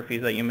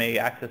geographies that you may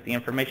access the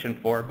information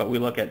for, but we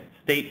look at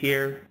state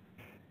here.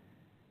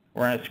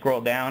 We're going to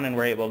scroll down and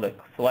we're able to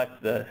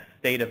select the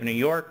state of New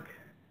York,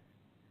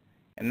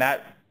 and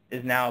that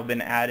has now been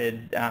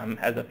added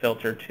as a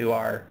filter to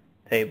our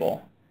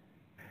table.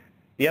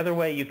 The other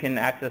way you can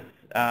access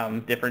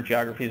different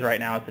geographies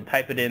right now is to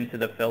type it into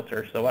the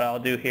filter. So what I'll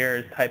do here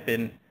is type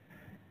in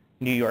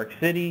New York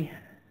City.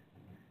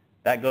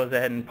 That goes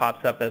ahead and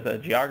pops up as a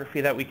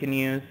geography that we can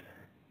use.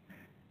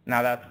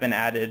 Now that's been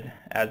added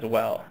as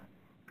well.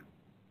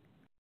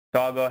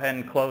 So I'll go ahead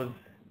and close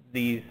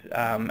these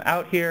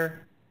out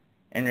here,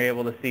 and you're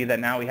able to see that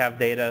now we have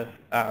data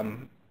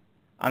on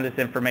this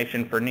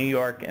information for New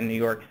York and New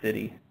York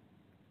City.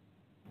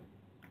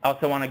 I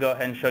also want to go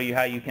ahead and show you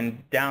how you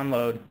can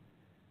download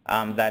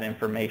that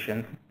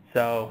information.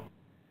 So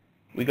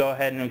we go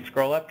ahead and we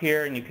scroll up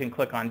here, and you can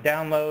click on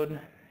download.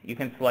 You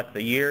can select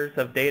the years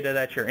of data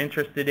that you're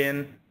interested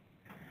in.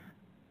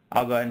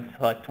 I'll go ahead and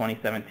select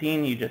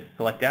 2017. You just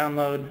select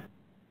download,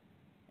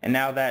 and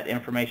now that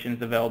information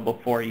is available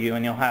for you,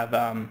 and you'll have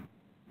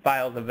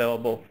files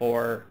available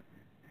for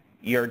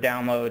your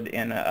download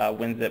in a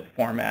WinZip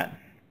format.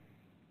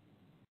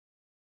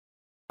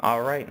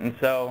 All right, and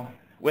so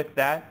with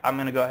that, I'm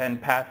going to go ahead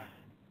and pass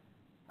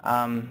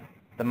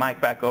the mic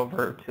back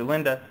over to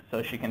Linda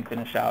so she can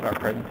finish out our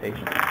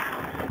presentation.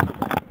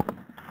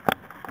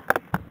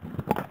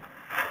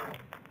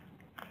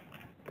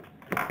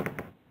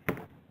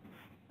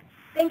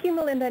 Thank you,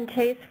 Melinda and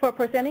Chase, for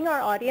presenting our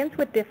audience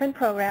with different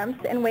programs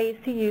and ways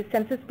to use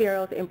Census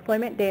Bureau's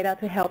employment data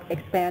to help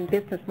expand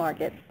business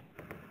markets.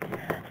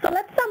 So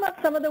let's sum up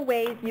some of the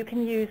ways you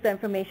can use the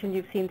information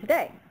you've seen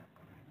today.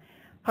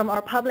 From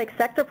our public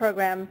sector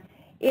program,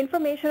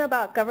 information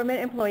about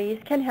government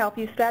employees can help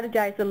you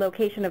strategize the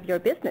location of your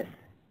business.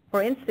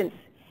 For instance,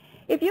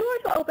 if you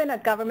were to open a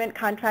government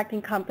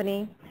contracting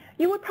company,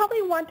 you would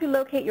probably want to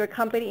locate your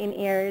company in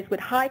areas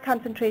with high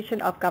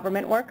concentration of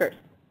government workers.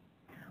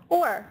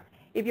 Or,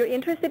 if you're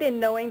interested in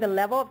knowing the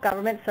level of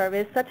government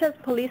service, such as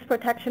police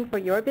protection for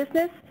your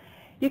business,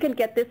 you can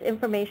get this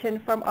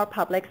information from our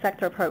public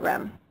sector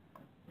program.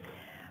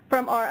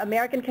 From our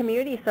American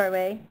Community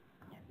Survey,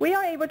 we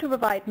are able to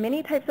provide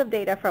many types of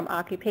data from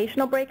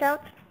occupational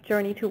breakouts,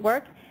 journey to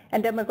work,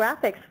 and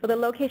demographics for the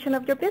location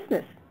of your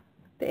business.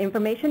 The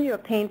information you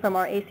obtain from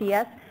our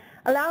ACS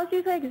allows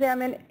you to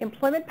examine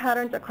employment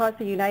patterns across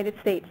the United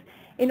States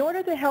in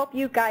order to help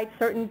you guide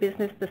certain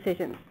business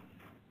decisions.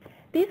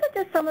 These are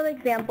just some of the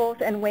examples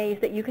and ways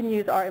that you can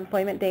use our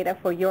employment data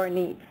for your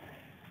needs.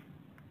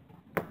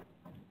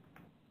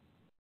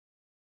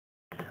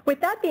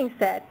 With that being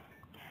said,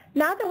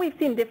 now that we've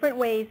seen different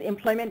ways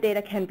employment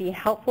data can be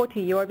helpful to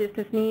your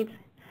business needs,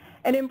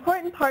 an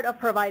important part of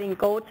providing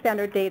gold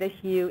standard data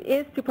to you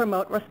is to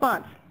promote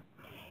response.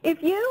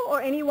 If you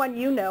or anyone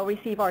you know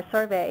receive our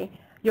survey,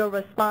 your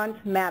response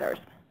matters.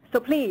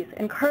 So please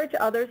encourage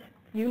others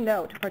you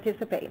know to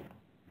participate.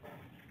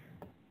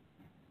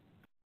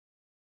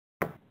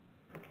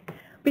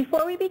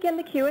 Before we begin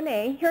the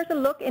Q&A, here's a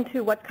look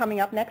into what's coming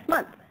up next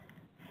month.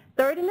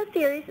 Third in the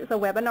series is a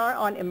webinar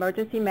on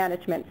emergency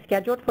management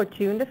scheduled for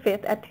June the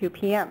 5th at 2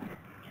 p.m.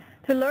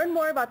 To learn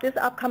more about this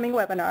upcoming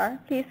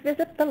webinar, please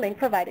visit the link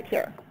provided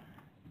here.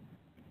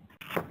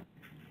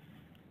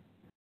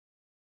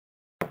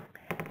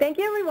 Thank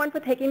you everyone for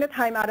taking the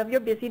time out of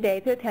your busy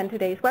day to attend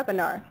today's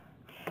webinar.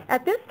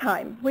 At this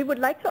time, we would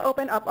like to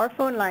open up our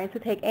phone lines to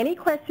take any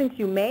questions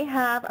you may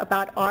have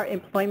about our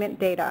employment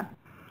data.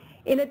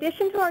 In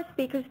addition to our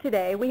speakers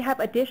today, we have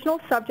additional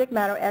subject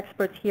matter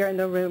experts here in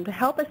the room to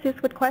help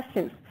assist with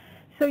questions,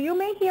 so you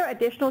may hear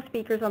additional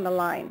speakers on the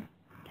line.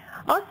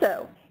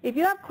 Also, if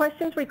you have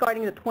questions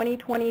regarding the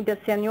 2020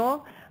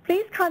 decennial,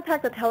 please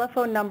contact the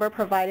telephone number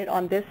provided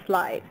on this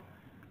slide.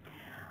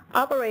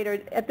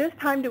 Operator, at this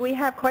time, do we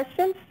have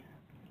questions?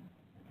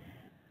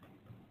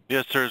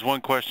 Yes, there's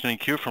one question in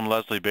queue from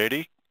Leslie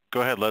Beatty.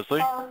 Go ahead,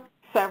 Leslie.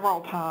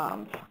 Several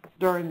times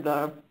during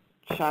the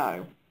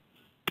show.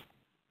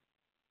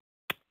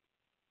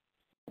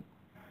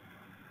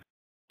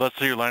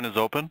 Leslie, your line is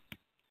open.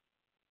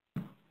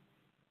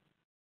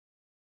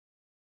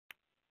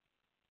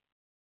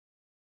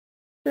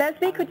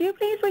 Leslie, could you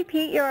please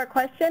repeat your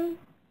question?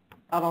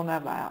 I don't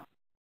have that.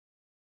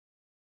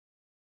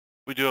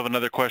 We do have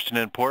another question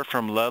in port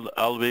from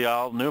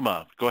Albial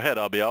Numa. Go ahead,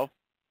 Albial.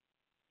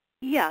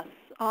 Yes,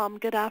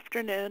 good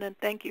afternoon, and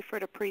thank you for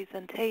the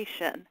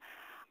presentation.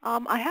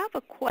 I have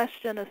a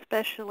question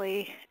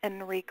especially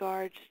in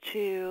regards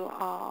to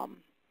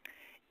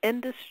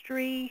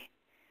industry,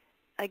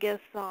 I guess,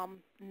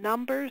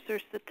 numbers or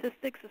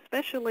statistics,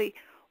 especially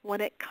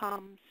when it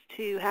comes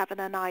to having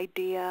an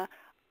idea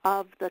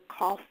of the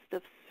cost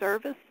of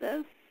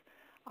services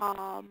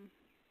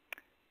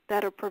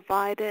that are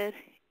provided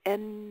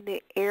in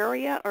the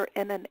area or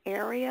in an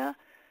area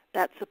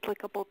that's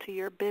applicable to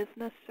your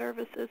business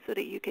services so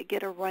that you could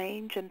get a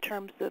range in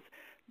terms of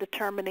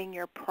determining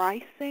your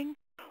pricing.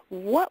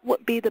 What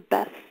would be the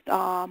best,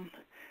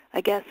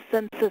 I guess,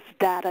 census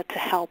data to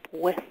help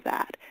with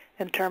that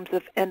in terms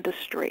of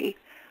industry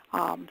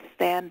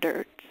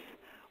standards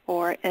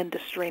or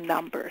industry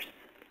numbers?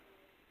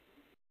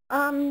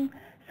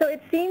 So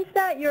it seems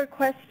that your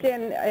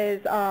question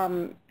is a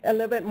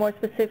little bit more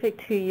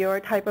specific to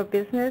your type of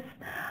business,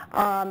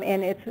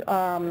 and it's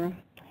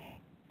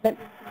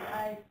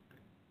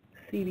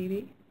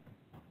CBB.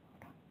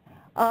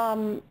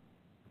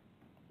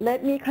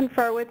 Let me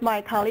confer with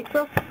my colleagues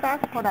real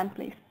fast. Hold on,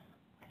 please.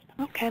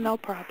 Okay, no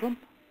problem.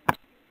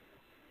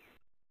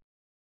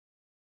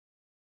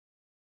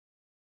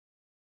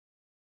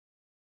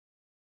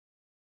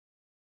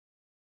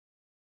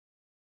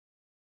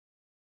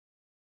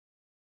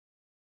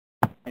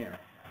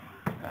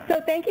 So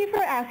thank you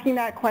for asking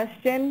that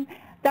question.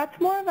 That's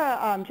more of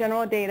a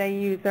general data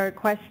user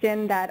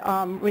question that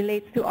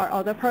relates to our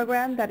other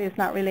program that is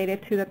not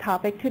related to the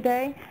topic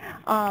today.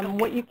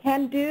 What you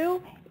can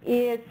do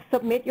is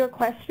submit your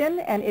question,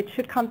 and it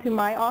should come to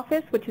my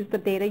office, which is the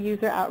Data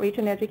User Outreach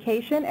and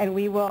Education, and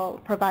we will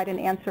provide an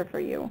answer for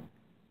you.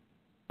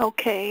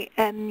 Okay,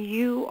 and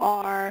you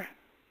are?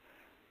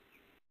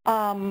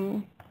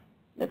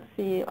 Let's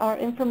see, our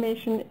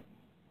information.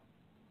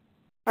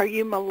 Are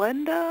you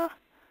Melinda?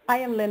 I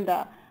am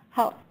Linda.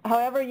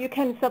 However, you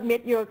can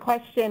submit your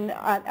question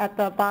at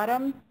the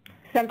bottom.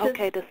 Census,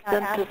 okay, the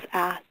Census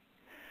ask.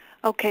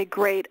 Okay,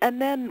 great. And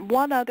then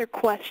one other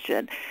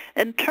question.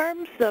 In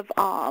terms of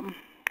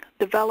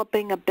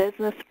developing a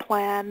business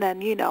plan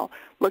and,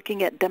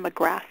 looking at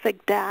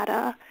demographic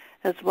data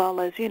as well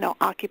as,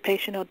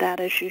 occupational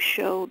data as you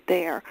showed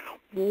there,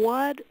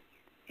 what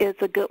is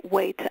a good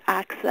way to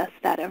access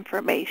that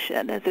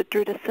information? Is it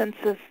through the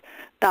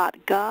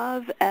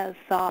census.gov as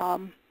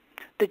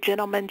the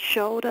gentleman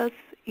showed us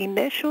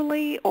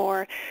initially,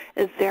 or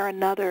is there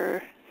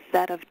another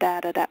set of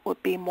data that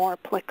would be more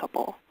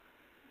applicable?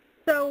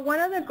 So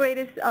one of the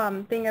greatest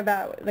thing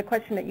about the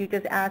question that you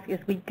just asked is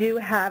we do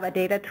have a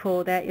data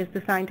tool that is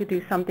designed to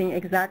do something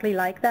exactly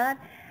like that.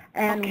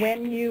 And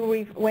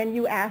okay, when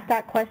you ask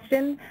that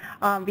question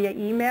via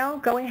email,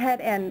 go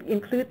ahead and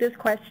include this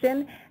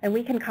question, and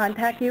we can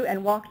contact you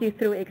and walk you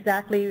through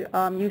exactly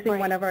using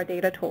one of our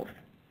data tools.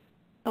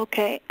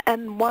 Okay,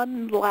 and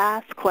one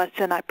last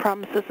question. I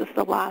promise this is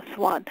the last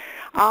one.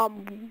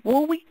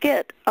 Will we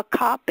get a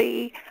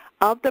copy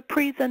of the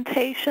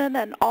presentation,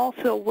 and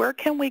also where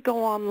can we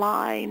go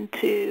online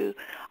to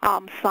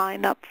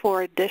sign up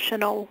for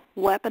additional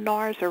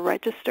webinars or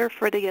register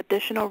for the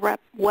additional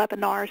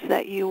webinars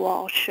that you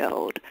all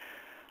showed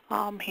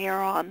here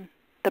on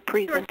the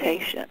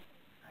presentation?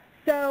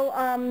 So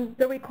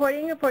the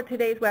recording for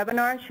today's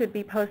webinar should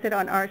be posted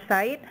on our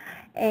site,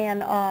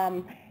 and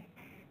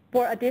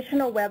for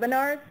additional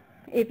webinars,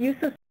 if you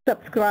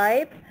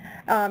subscribe,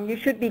 you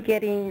should be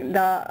getting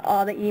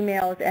all the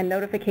emails and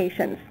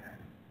notifications.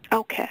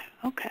 Okay.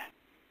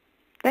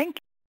 Thank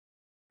you.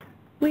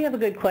 We have a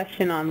good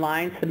question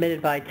online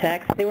submitted by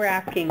text. They were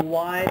asking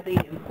why the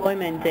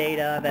employment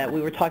data that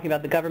we were talking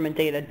about, the government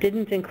data,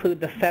 didn't include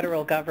the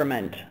federal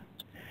government.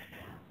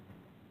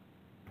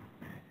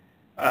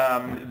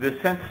 The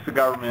Census of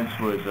Governments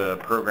was a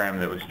program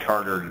that was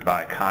chartered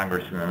by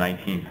Congress in the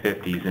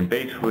 1950s, and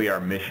basically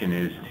our mission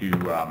is to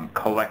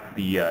collect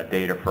the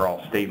data for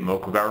all state and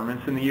local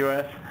governments in the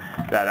U.S.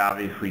 That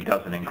obviously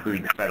doesn't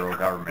include the federal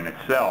government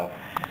itself.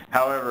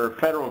 However,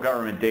 federal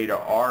government data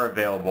are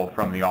available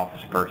from the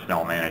Office of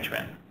Personnel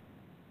Management.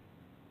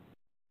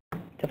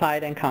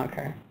 Divide and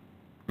conquer.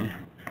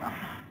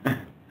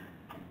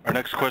 Our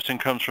next question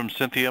comes from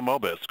Cynthia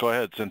Mobis. Go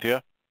ahead,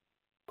 Cynthia.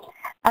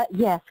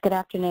 Yes, good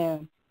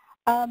afternoon.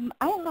 I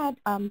had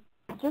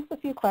just a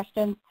few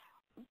questions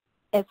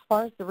as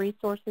far as the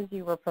resources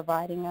you were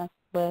providing us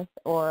with,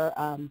 or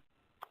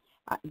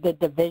the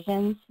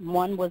divisions.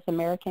 One was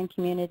American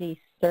Community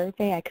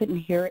Survey. I couldn't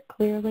hear it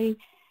clearly.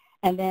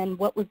 And then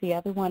what was the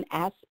other one?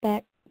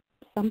 Aspect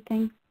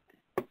something?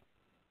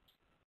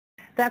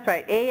 That's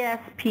right,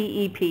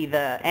 ASPEP,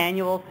 the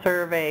Annual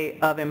Survey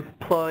of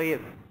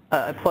Public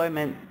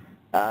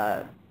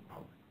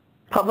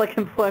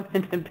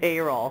Employment and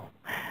Payroll.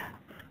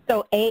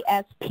 So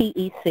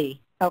ASPEC,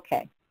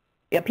 okay.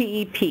 Yeah,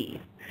 PEP.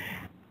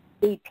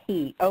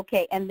 EP,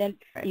 okay. And then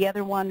the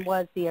other one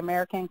was the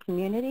American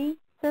Community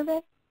Survey?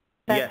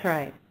 That's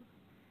right.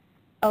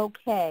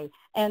 Okay,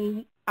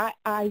 and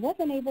I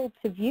wasn't able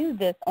to view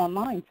this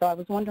online, so I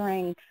was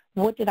wondering,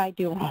 what did I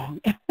do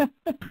wrong?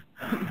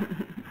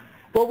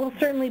 Well, we'll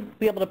certainly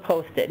be able to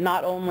post it,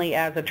 not only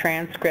as a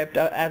transcript,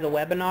 as a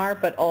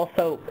webinar, but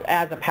also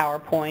as a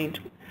PowerPoint.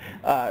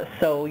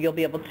 So you'll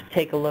be able to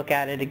take a look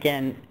at it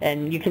again,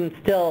 and you can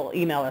still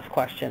email us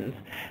questions.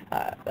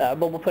 But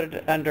we'll put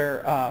it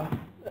under,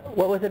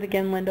 what was it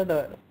again, Linda?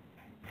 The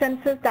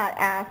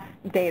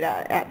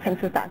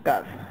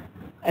census.askdata@census.gov.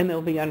 And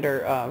it'll be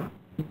under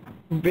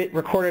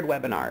recorded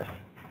webinars.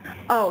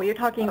 Oh, you're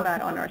talking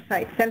about on our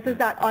site.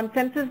 On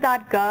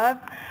census.gov,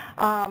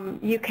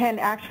 you can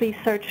actually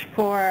search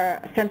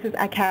for Census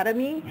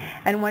Academy,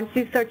 and once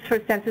you search for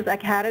Census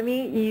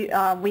Academy,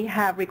 we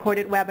have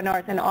recorded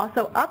webinars and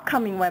also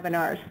upcoming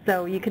webinars,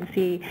 so you can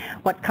see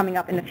what's coming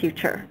up in the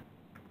future.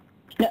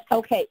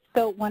 Okay,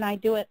 so when I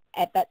do it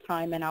at that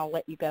time, and I'll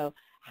let you go,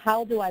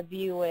 how do I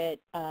view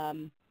it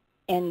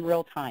in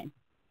real time?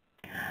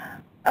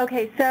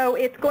 Okay, so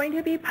it's going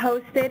to be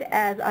posted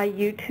as a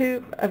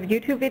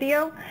YouTube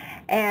video,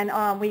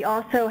 and we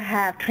also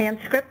have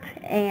transcript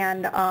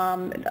and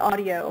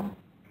audio.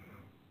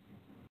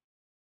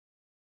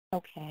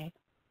 Okay.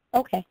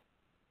 Okay.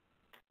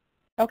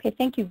 Okay,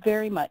 thank you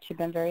very much. You've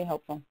been very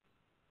helpful.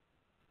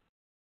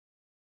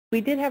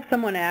 We did have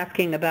someone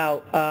asking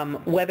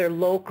about whether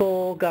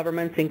local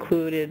governments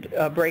included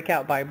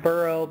breakout by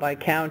borough, by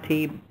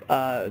county,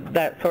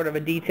 that sort of a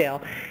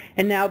detail.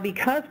 And now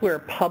because we're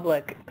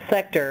public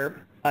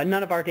sector,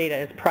 none of our data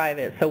is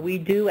private, so we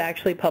do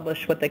actually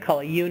publish what they call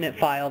a unit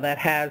file that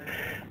has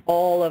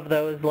all of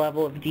those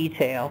level of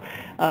detail.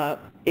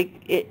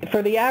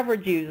 For the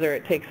average user,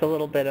 it takes a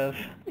little bit of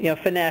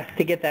finesse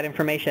to get that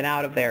information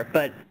out of there,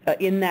 but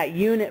in that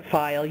unit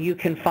file, you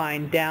can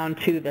find down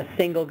to the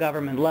single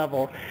government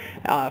level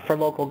for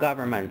local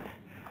governments.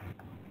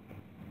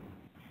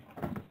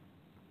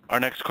 Our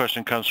next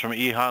question comes from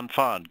Ihan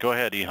Fond. Go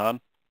ahead, Ihan.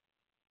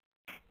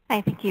 Hi,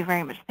 thank you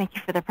very much. Thank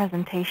you for the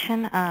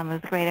presentation. It was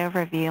a great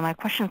overview. My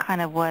question kind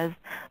of was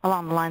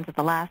along the lines of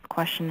the last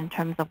question in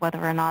terms of whether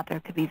or not there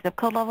could be zip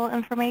code level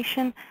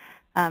information.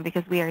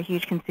 Because we are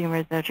huge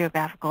consumers of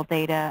geographical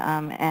data,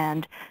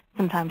 and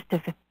sometimes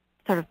to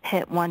sort of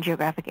pit one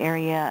geographic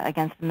area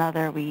against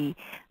another, we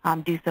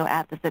do so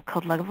at the zip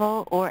code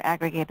level or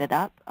aggregate it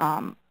up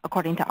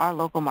according to our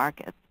local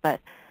markets.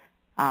 But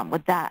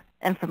would that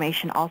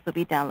information also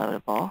be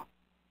downloadable?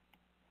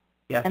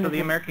 Yeah, so the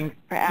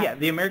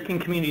American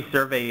Community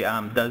Survey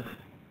does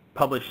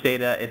publish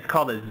data. It's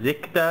called a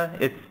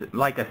ZICTA. It's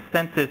like a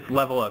census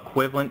level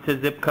equivalent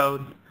to zip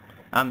code.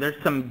 There's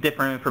some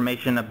different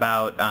information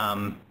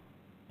about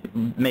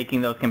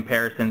making those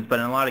comparisons, but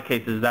in a lot of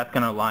cases that's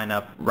going to line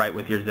up right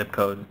with your zip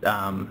code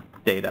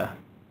data.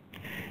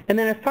 And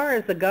then as far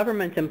as the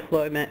government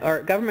employment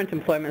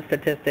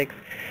statistics,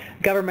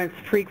 governments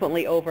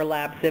frequently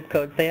overlap zip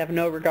codes. They have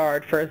no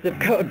regard for a zip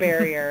code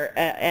barrier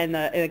and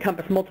it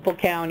encompass multiple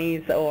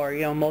counties or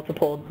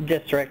multiple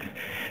districts.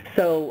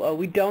 So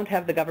we don't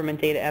have the government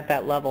data at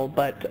that level,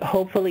 but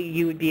hopefully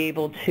you would be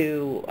able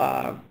to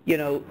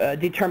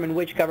determine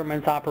which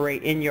governments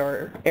operate in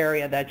your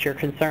area that you're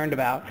concerned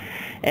about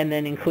and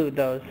then include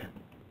those.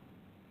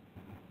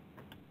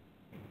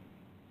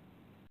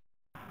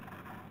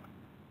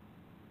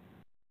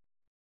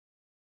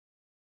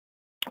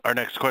 Our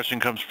next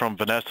question comes from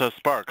Vanessa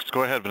Sparks.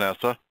 Go ahead,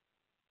 Vanessa.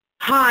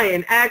 Hi,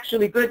 and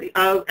actually, good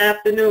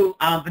afternoon.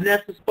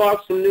 Vanessa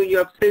Sparks from New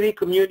York City,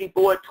 Community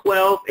Board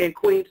 12 in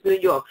Queens, New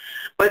York.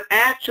 But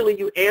actually,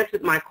 you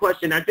answered my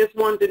question. I just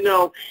wanted to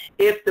know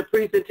if the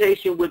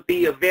presentation would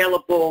be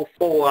available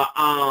for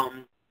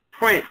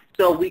print,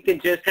 so we can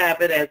just have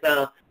it as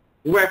a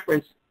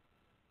reference.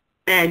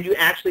 And you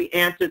actually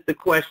answered the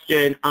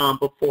question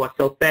before,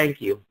 so thank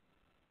you.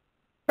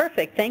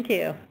 Perfect. Thank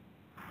you.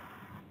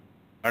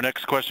 Our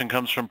next question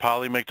comes from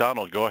Polly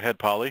McDonald. Go ahead,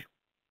 Polly.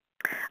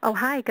 Oh,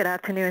 hi. Good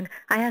afternoon.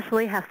 I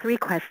actually have 3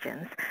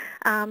 questions.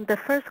 The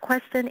first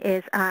question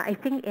is, I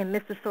think in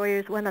Mr.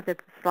 Sawyer's one of the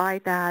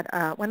slides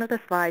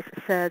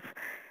says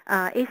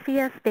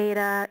ACS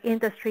data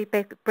industry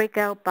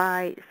breakout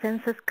by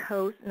census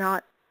code,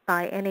 not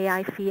by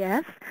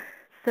NAICS.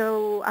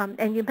 So,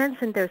 and you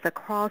mentioned there's a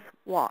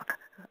crosswalk.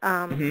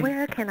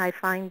 Where can I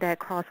find that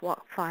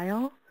crosswalk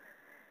file?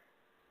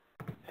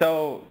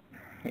 So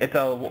it's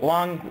a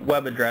long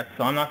web address,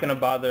 so I'm not going to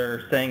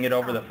bother saying it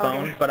over the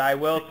phone, okay. But I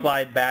will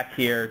slide back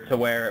here to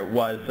where it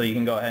was so you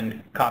can go ahead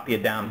and copy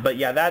it down. But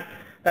yeah,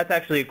 that's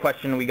actually a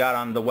question we got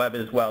on the web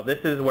as well. This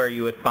is where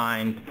you would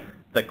find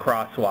the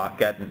crosswalk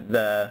at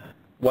the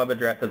web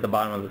address at the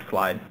bottom of the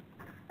slide.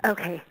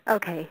 Okay,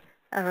 okay.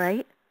 All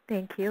right.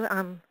 Thank you.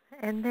 And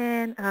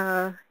then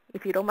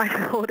if you don't mind,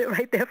 hold it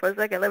right there for a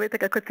second. Let me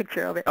take a quick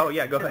picture of it. Oh,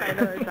 yeah, go ahead.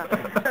 I know it's not.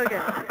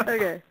 Okay,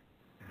 okay.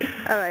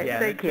 All right, yeah,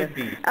 thank you.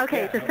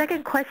 Okay, the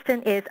second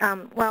question is,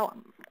 for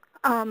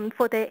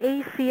the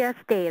ACS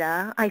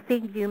data, I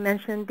think you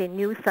mentioned the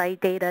new site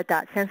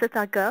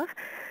data.census.gov.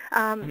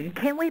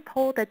 Can we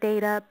pull the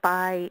data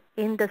by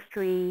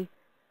industry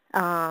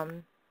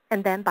and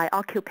then by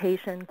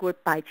occupation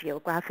group by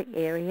geographic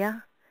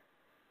area?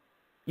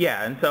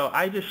 Yeah, and so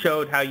I just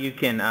showed how you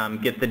can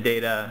get the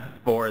data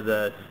for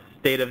the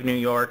state of New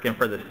York and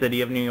for the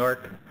city of New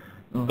York,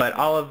 but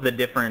all of the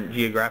different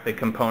geographic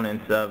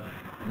components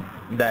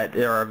that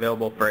are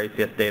available for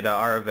ACS data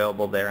are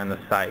available there in the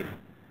site.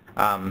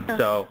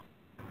 So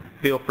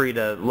feel free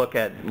to look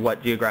at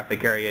what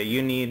geographic area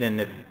you need,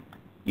 and if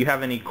you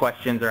have any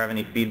questions or have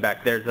any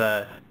feedback, there's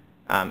a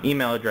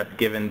email address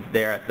given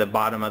there at the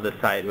bottom of the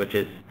site, which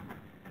is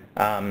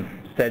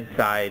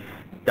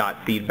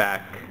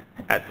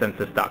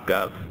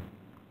sedside.feedback@census.gov.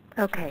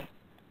 Okay,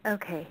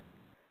 okay.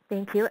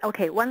 Thank you.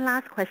 Okay, one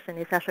last question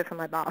is actually from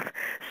my boss.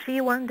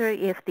 She wondered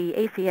if the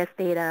ACS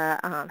data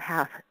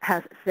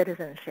has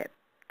citizenship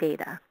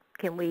data.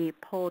 Can we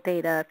pull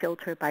data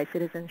filtered by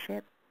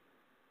citizenship?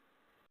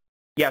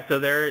 Yeah, so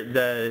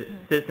the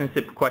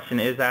citizenship question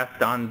is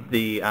asked on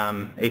the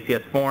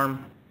ACS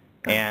form,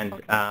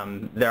 and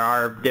there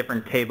are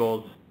different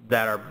tables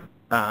that are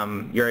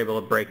you're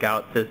able to break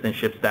out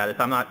citizenship status.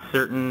 I'm not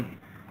certain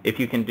if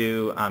you can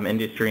do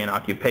industry and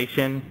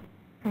occupation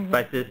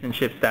by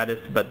citizenship status,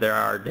 but there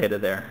are data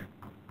there.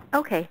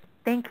 Okay,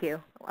 thank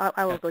you.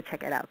 I will go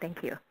check it out.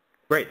 Thank you.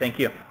 Great, thank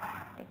you.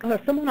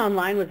 Someone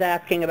online was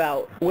asking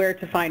about where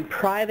to find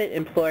private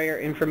employer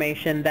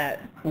information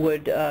that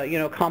would,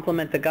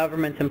 complement the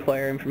government's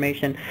employer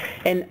information.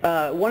 And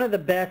one of the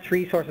best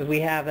resources we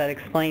have that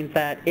explains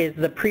that is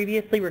the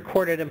previously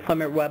recorded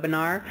employment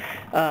webinar.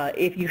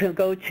 If you can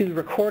go to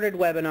recorded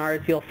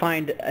webinars, you'll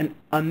find an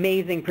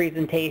amazing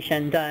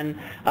presentation done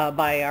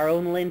by our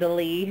own Linda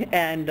Lee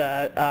and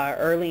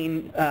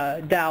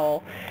Erlene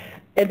Dowell.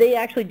 And they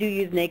actually do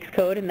use NAICS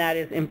code, and that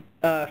is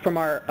from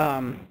our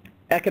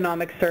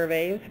economic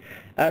surveys.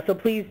 So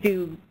please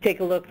do take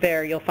a look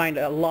there. You'll find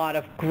a lot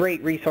of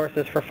great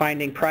resources for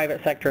finding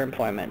private sector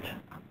employment.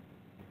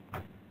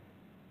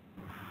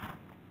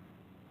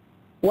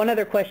 One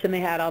other question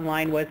they had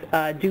online was,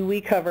 do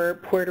we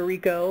cover Puerto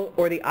Rico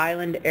or the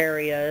island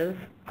areas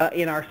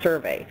in our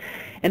survey?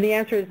 And the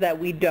answer is that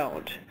we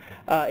don't.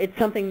 It's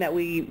something that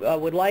we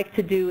would like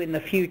to do in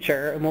the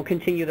future, and we'll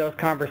continue those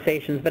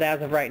conversations, but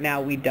as of right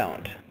now, we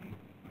don't.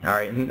 All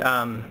right,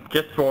 and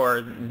just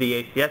for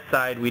the ACS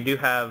side, we do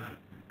have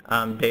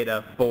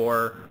data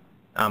for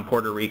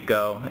Puerto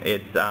Rico.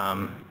 It's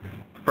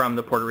from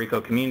the Puerto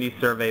Rico Community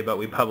Survey, but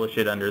we publish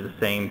it under the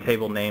same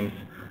table names.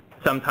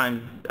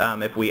 Sometimes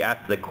if we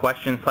ask the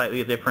question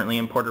slightly differently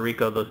in Puerto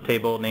Rico, those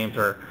table names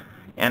are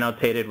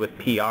annotated with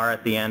PR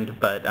at the end,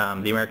 but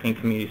the American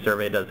Community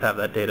Survey does have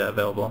that data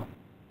available.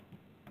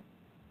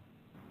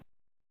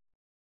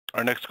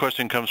 Our next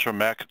question comes from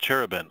Max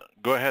Cherubin.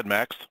 Go ahead,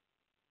 Max.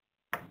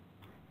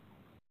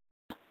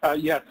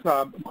 Yes,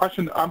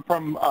 question. I'm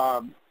from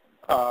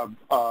San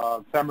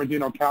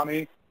Bernardino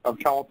County of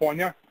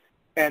California,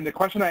 and the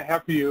question I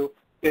have for you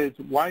is,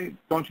 why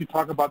don't you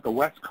talk about the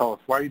West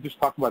Coast? Why do you just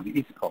talk about the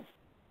East Coast?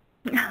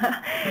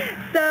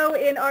 So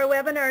in our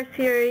webinar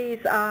series,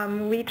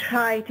 we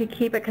try to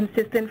keep a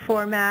consistent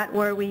format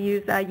where we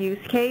use a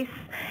use case,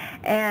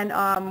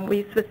 and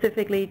we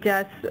specifically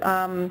just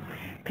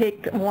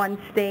picked one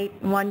state,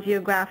 one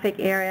geographic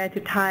area to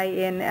tie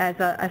in as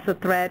a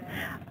thread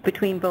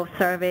between both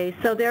surveys.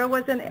 So there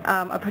wasn't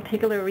a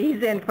particular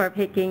reason for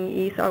picking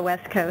East or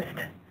West Coast.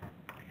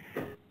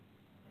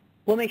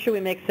 We'll make sure we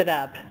mix it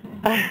up.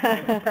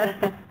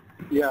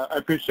 Yeah, I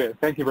appreciate it.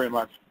 Thank you very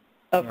much.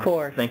 Of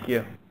course. Thank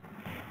you.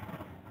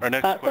 Our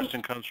next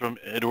question comes from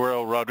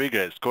Eduardo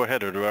Rodriguez. Go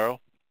ahead, Eduardo.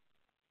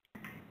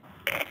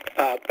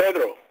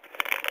 Pedro,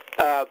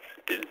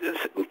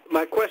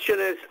 my question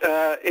is,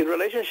 in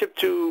relationship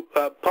to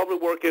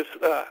public workers,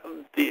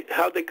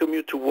 how they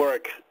commute to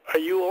work, are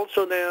you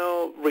also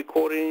now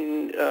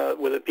recording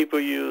whether people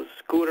use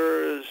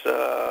scooters,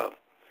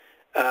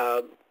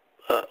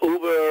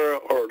 Uber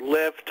or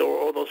Lyft or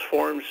all those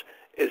forms?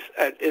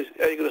 Are you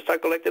going to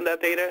start collecting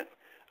that data?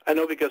 I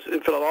know because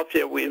in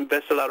Philadelphia we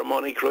invest a lot of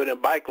money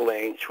creating bike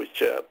lanes,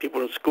 which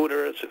people on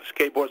scooters and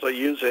skateboards are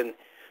using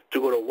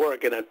to go to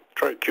work, and I'm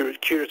curious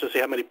to see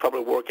how many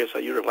public workers are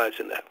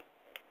utilizing that.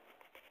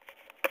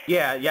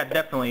 Yeah,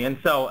 definitely. And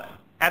so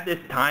at this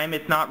time,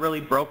 it's not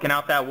really broken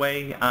out that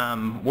way.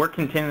 We're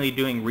continually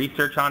doing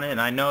research on it,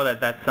 and I know that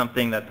that's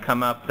something that's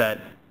come up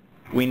that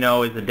we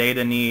know is a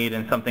data need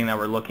and something that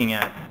we're looking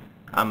at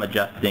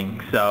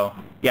adjusting. So,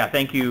 yeah,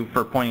 thank you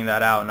for pointing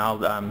that out, and I'll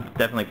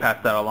definitely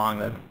pass that along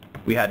that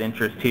we had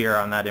interest here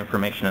on that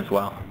information as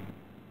well.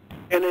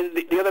 And then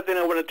the other thing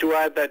I wanted to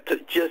add, that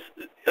just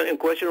in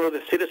question of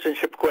the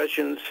citizenship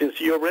question, since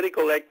you already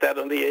collect that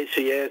on the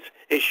ACS,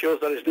 it shows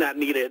that it's not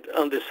needed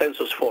on the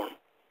census form.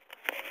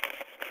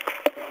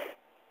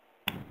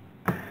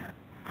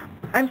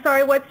 I'm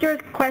sorry, what's your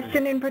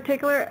question in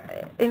particular,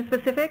 in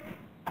specific?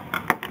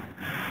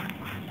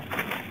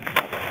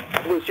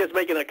 I was just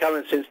making a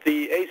comment, since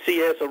the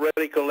ACS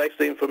already collects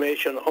the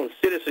information on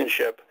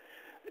citizenship,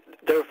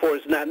 therefore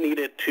it's not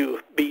needed to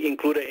be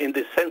included in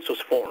the census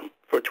form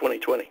for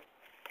 2020.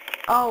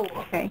 Oh,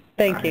 okay.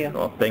 Thank you.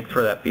 Well, thanks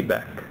for that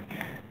feedback.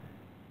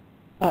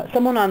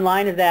 Someone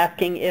online is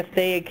asking if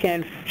they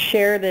can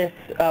share this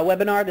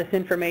webinar, this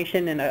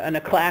information in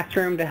a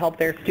classroom to help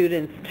their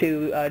students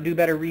to do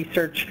better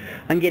research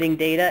on getting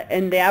data,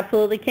 and they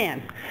absolutely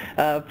can.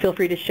 Feel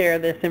free to share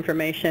this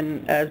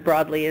information as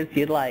broadly as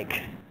you'd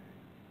like.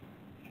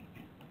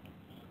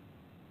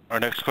 Our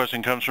next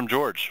question comes from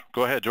George.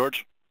 Go ahead,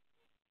 George.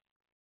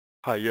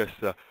 Hi, yes.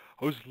 I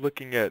was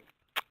looking at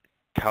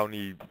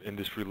county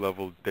industry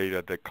level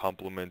data that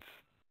complements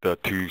the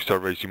two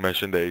surveys you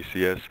mentioned, the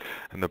ACS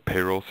and the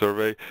payroll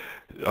survey.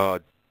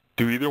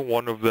 Do either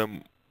one of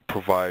them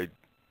provide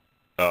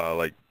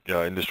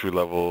industry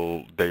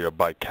level data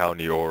by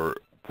county, or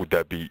would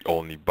that be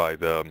only by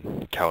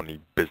the county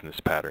business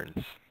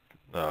patterns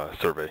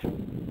survey?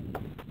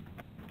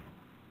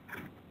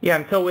 Yeah,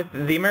 and so with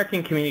the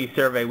American Community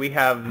Survey, we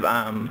have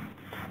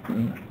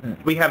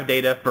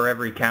data for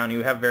every county.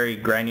 We have very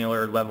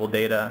granular level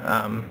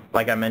data,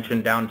 like I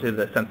mentioned, down to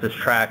the census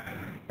tract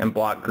and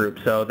block group.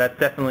 So that's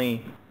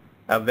definitely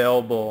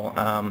available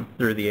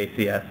through the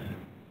ACS.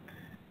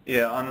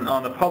 Yeah,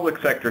 on the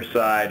public sector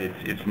side,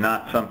 it's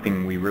not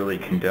something we really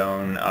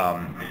condone.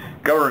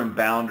 Government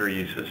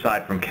boundaries,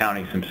 aside from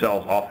counties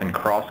themselves, often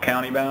cross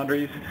county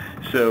boundaries.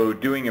 So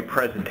doing a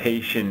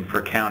presentation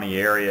for county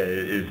area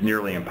is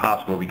nearly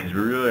impossible because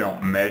we really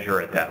don't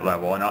measure at that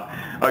level. And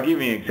I'll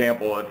give you an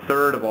example. A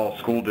third of all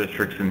school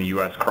districts in the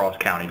U.S. cross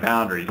county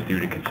boundaries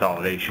due to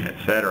consolidation, et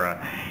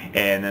cetera.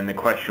 And then the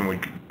question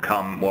would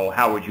come, well,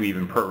 how would you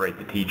even prorate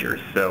the teachers?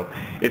 So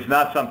it's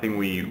not something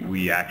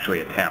we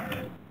actually attempt.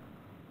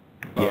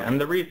 Yeah,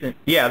 and the reason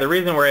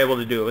we're able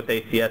to do it with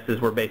ACS is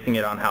we're basing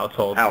it on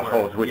households.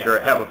 Households, which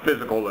have a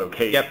physical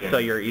location. Yep. So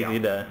you're easy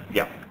to.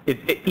 Yeah.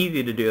 It's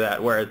easy to do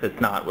that, whereas it's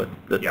not with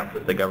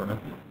the government.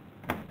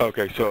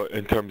 Okay, so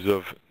in terms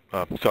of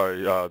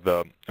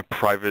the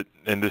private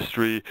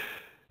industry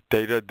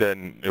data,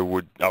 then I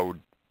would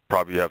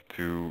probably have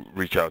to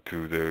reach out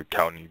to the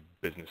county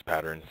business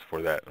patterns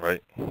for that,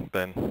 right?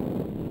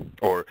 Then,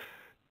 or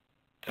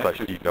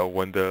do you know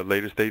when the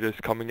latest data is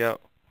coming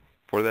out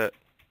for that?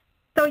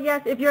 So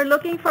yes, if you're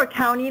looking for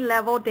county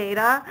level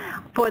data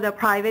for the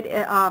private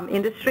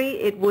industry,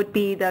 it would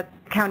be the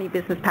county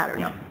business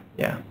patterns.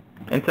 Yeah.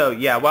 And so,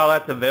 while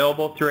that's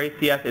available through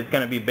ACS, it's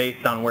going to be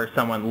based on where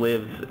someone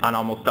lives on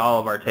almost all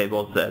of our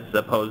tables, as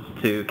opposed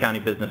to county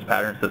business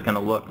patterns that's going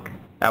to look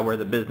at where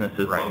the business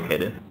is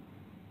located.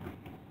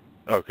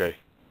 Okay.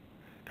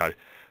 Got it.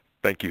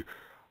 Thank you.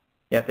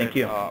 Yeah, thank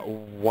you.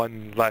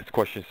 One last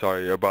question,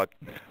 sorry, I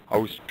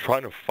was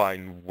trying to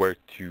find where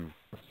to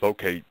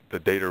locate the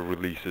data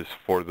releases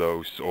for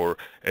those or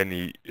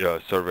any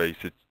surveys.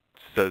 It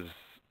says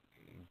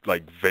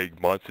like vague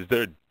months. Is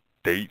there a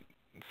date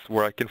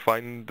where I can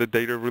find the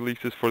data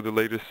releases for the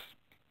latest,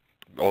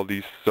 all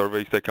these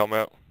surveys that come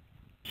out?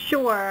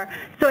 Sure.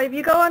 So if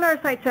you go on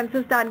our site,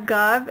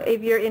 census.gov,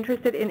 if you're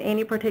interested in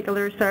any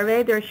particular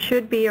survey, there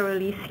should be a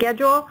release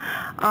schedule.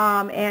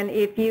 And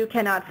if you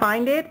cannot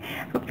find it,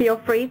 feel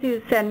free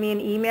to send me an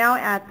email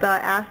at the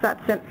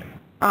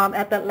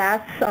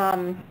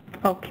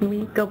can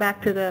we go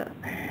back to the...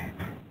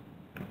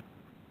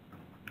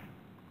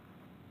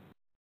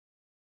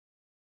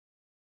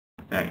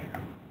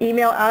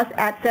 Email us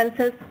at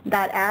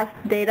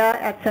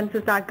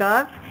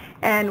census.askdata@census.gov,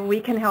 and we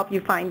can help you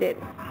find it.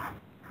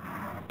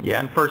 Yeah,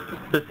 and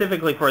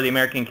specifically for the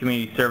American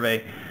Community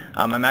Survey,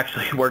 I'm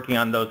actually working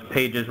on those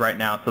pages right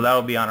now, so that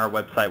will be on our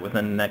website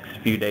within the next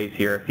few days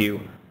here if you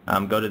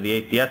go to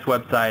the ACS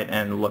website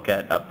and look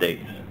at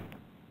updates.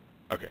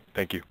 Okay,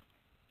 thank you.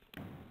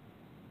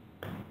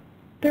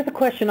 There's a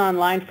question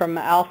online from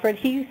Alfred.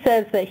 He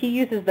says that he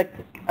uses the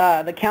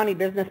county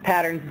business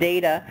patterns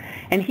data,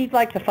 and he'd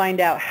like to find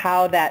out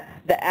how the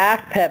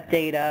ASPEP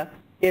data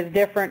is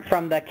different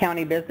from the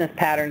county business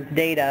patterns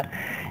data,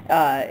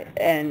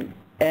 and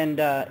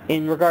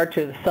in regard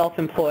to the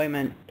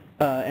self-employment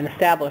and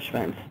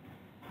establishments.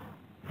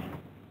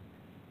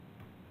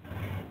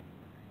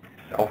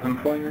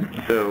 Self-employment?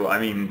 So, I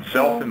mean,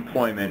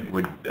 self-employment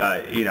would,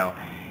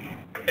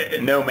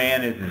 no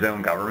man is his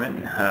own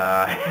government.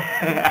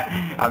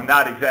 I'm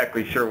not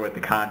exactly sure what the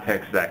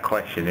context of that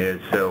question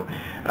is. So,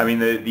 I mean,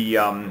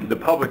 the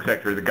public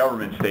sector, the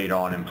government state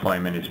on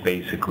employment is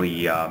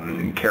basically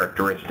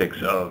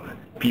characteristics of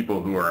people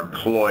who are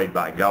employed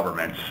by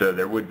governments. So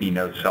there would be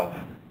no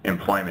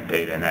self-employment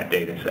data in that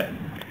data set.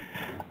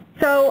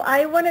 So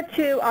I wanted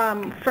to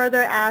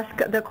further ask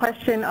the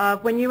question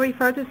of, when you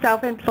refer to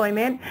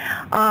self-employment,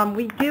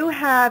 we do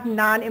have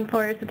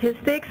non-employer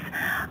statistics.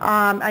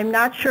 I'm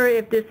not sure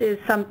if this is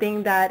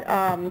something that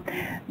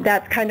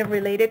that's kind of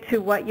related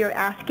to what you're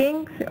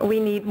asking. We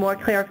need more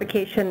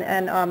clarification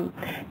and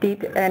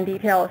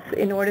details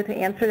in order to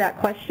answer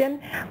that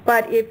question.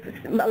 But if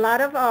a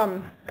lot of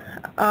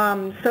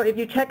so if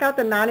you check out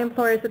the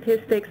non-employer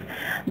statistics,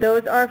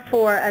 those are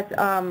for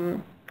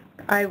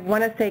I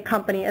want to say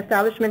company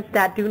establishments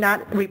that do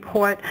not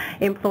report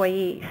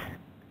employees.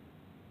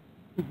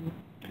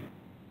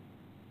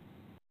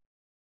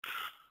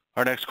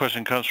 Our next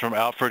question comes from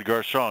Alfred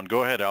Garchon.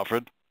 Go ahead,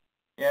 Alfred.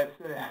 Yes,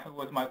 it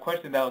was my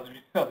question that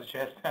was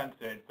just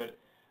answered, but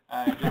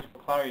just for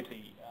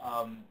clarity,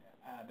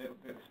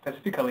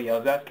 specifically I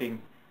was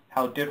asking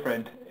how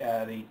different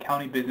the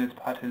county business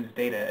patterns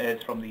data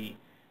is from the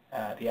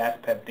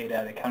ASPEP data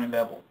at the county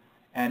level.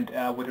 And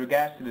with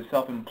regards to the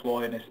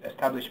self-employed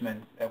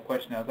establishment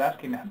question, I was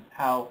asking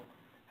how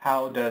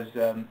does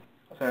I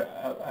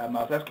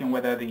was asking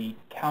whether the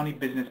county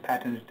business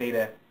patterns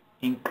data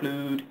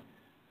include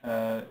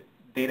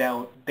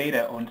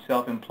data on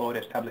self-employed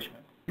establishments.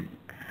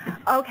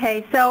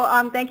 Okay, so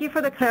thank you for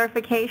the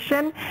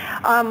clarification.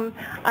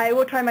 I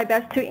will try my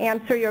best to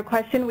answer your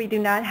question. We do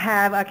not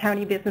have a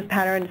county business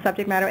pattern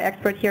subject matter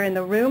expert here in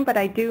the room, but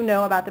I do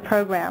know about the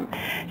program.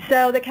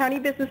 So the county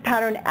business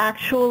pattern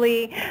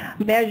actually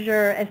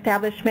measure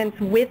establishments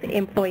with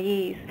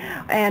employees,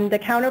 and the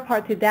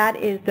counterpart to that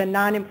is the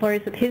non-employer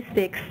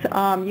statistics.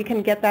 You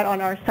can get that on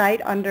our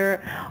site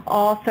under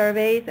all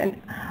surveys and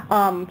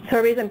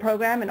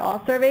program and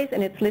all surveys,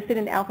 and it's listed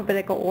in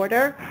alphabetical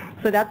order.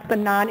 So that's the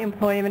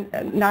non-employee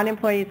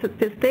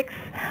statistics.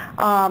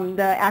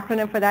 The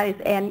acronym for that is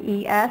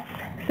NES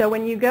So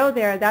when you go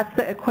there, that's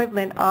the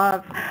equivalent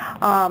of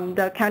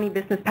the county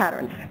business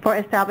patterns for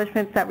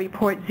establishments that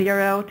report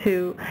 0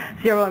 to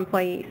 0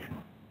 employees.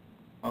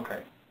 Okay.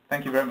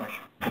 Thank you very much.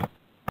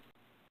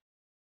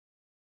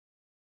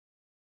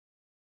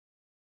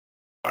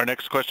 Our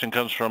next question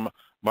comes from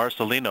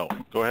Marcelino.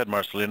 Go ahead,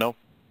 Marcelino.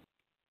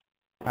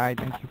 Hi,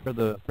 thank you for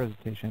the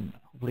presentation.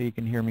 Hopefully you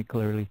can hear me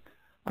clearly.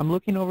 I'm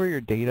looking over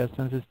your data,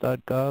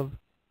 census.gov,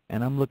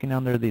 and I'm looking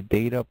under the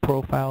data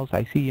profiles.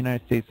 I see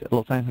United States,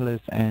 Los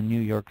Angeles, and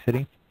New York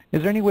City.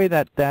 Is there any way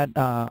that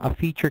a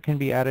feature can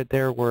be added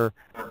there where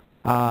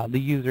the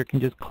user can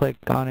just click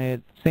on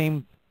it,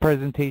 same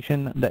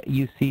presentation that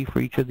you see for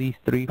each of these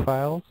three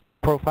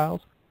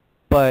profiles,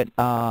 but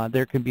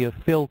there can be a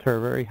filter,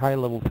 a very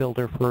high-level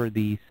filter for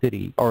the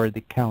city or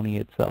the county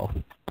itself?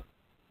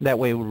 That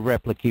way it would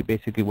replicate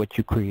basically what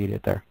you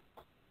created there.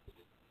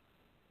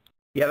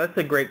 Yeah, that's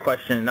a great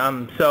question.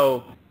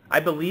 So I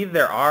believe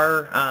there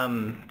are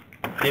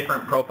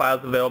different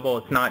profiles available.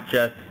 It's not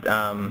just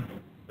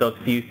those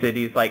few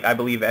cities. Like, I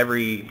believe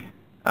every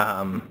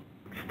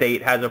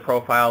state has a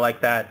profile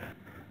like that.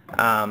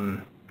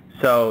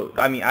 So,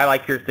 I mean, I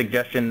like your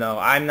suggestion, though.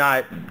 I'm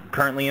not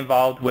currently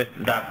involved with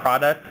that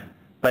product,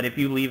 but if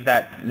you leave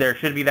that, there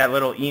should be that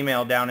little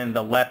email down in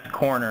the left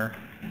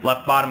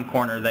bottom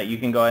corner that you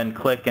can go ahead and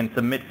click and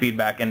submit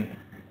feedback, and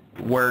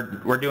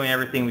we're doing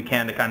everything we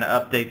can to kind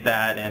of update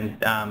that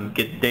and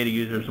get data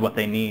users what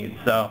they need.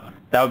 So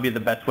that would be the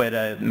best way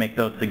to make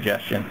those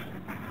suggestions.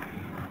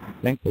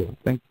 Thank you.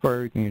 Thank you for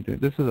everything you're doing.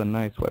 This is a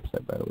nice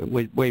website, by the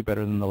way, way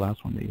better than the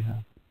last one that you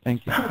have.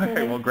 Thank you. All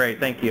right, well, great.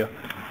 Thank you.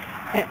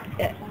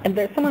 And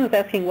there's someone who's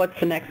asking what's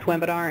the next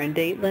webinar and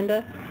date,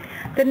 Linda?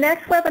 The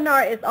next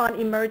webinar is on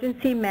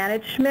emergency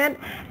management,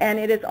 and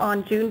it is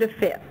on June the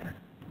 5th.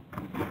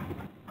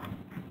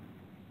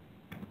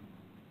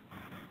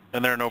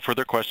 And there are no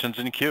further questions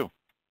in queue.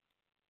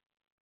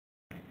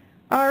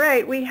 All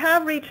right, we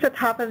have reached the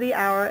top of the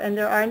hour, and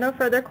there are no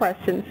further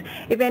questions.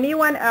 If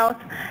anyone else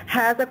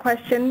has a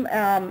question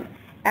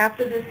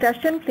after this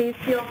session, please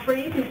feel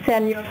free to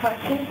send your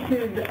questions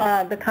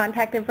to the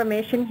contact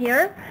information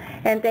here.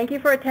 And thank you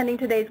for attending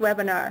today's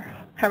webinar.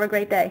 Have a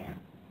great day.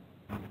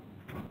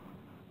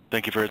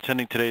 Thank you for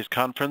attending today's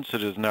conference.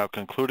 It is now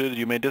concluded.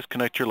 You may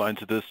disconnect your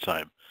lines at this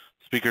time.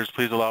 Speakers,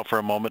 please allow for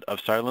a moment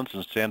of silence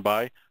and stand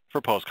by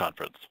for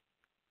post-conference.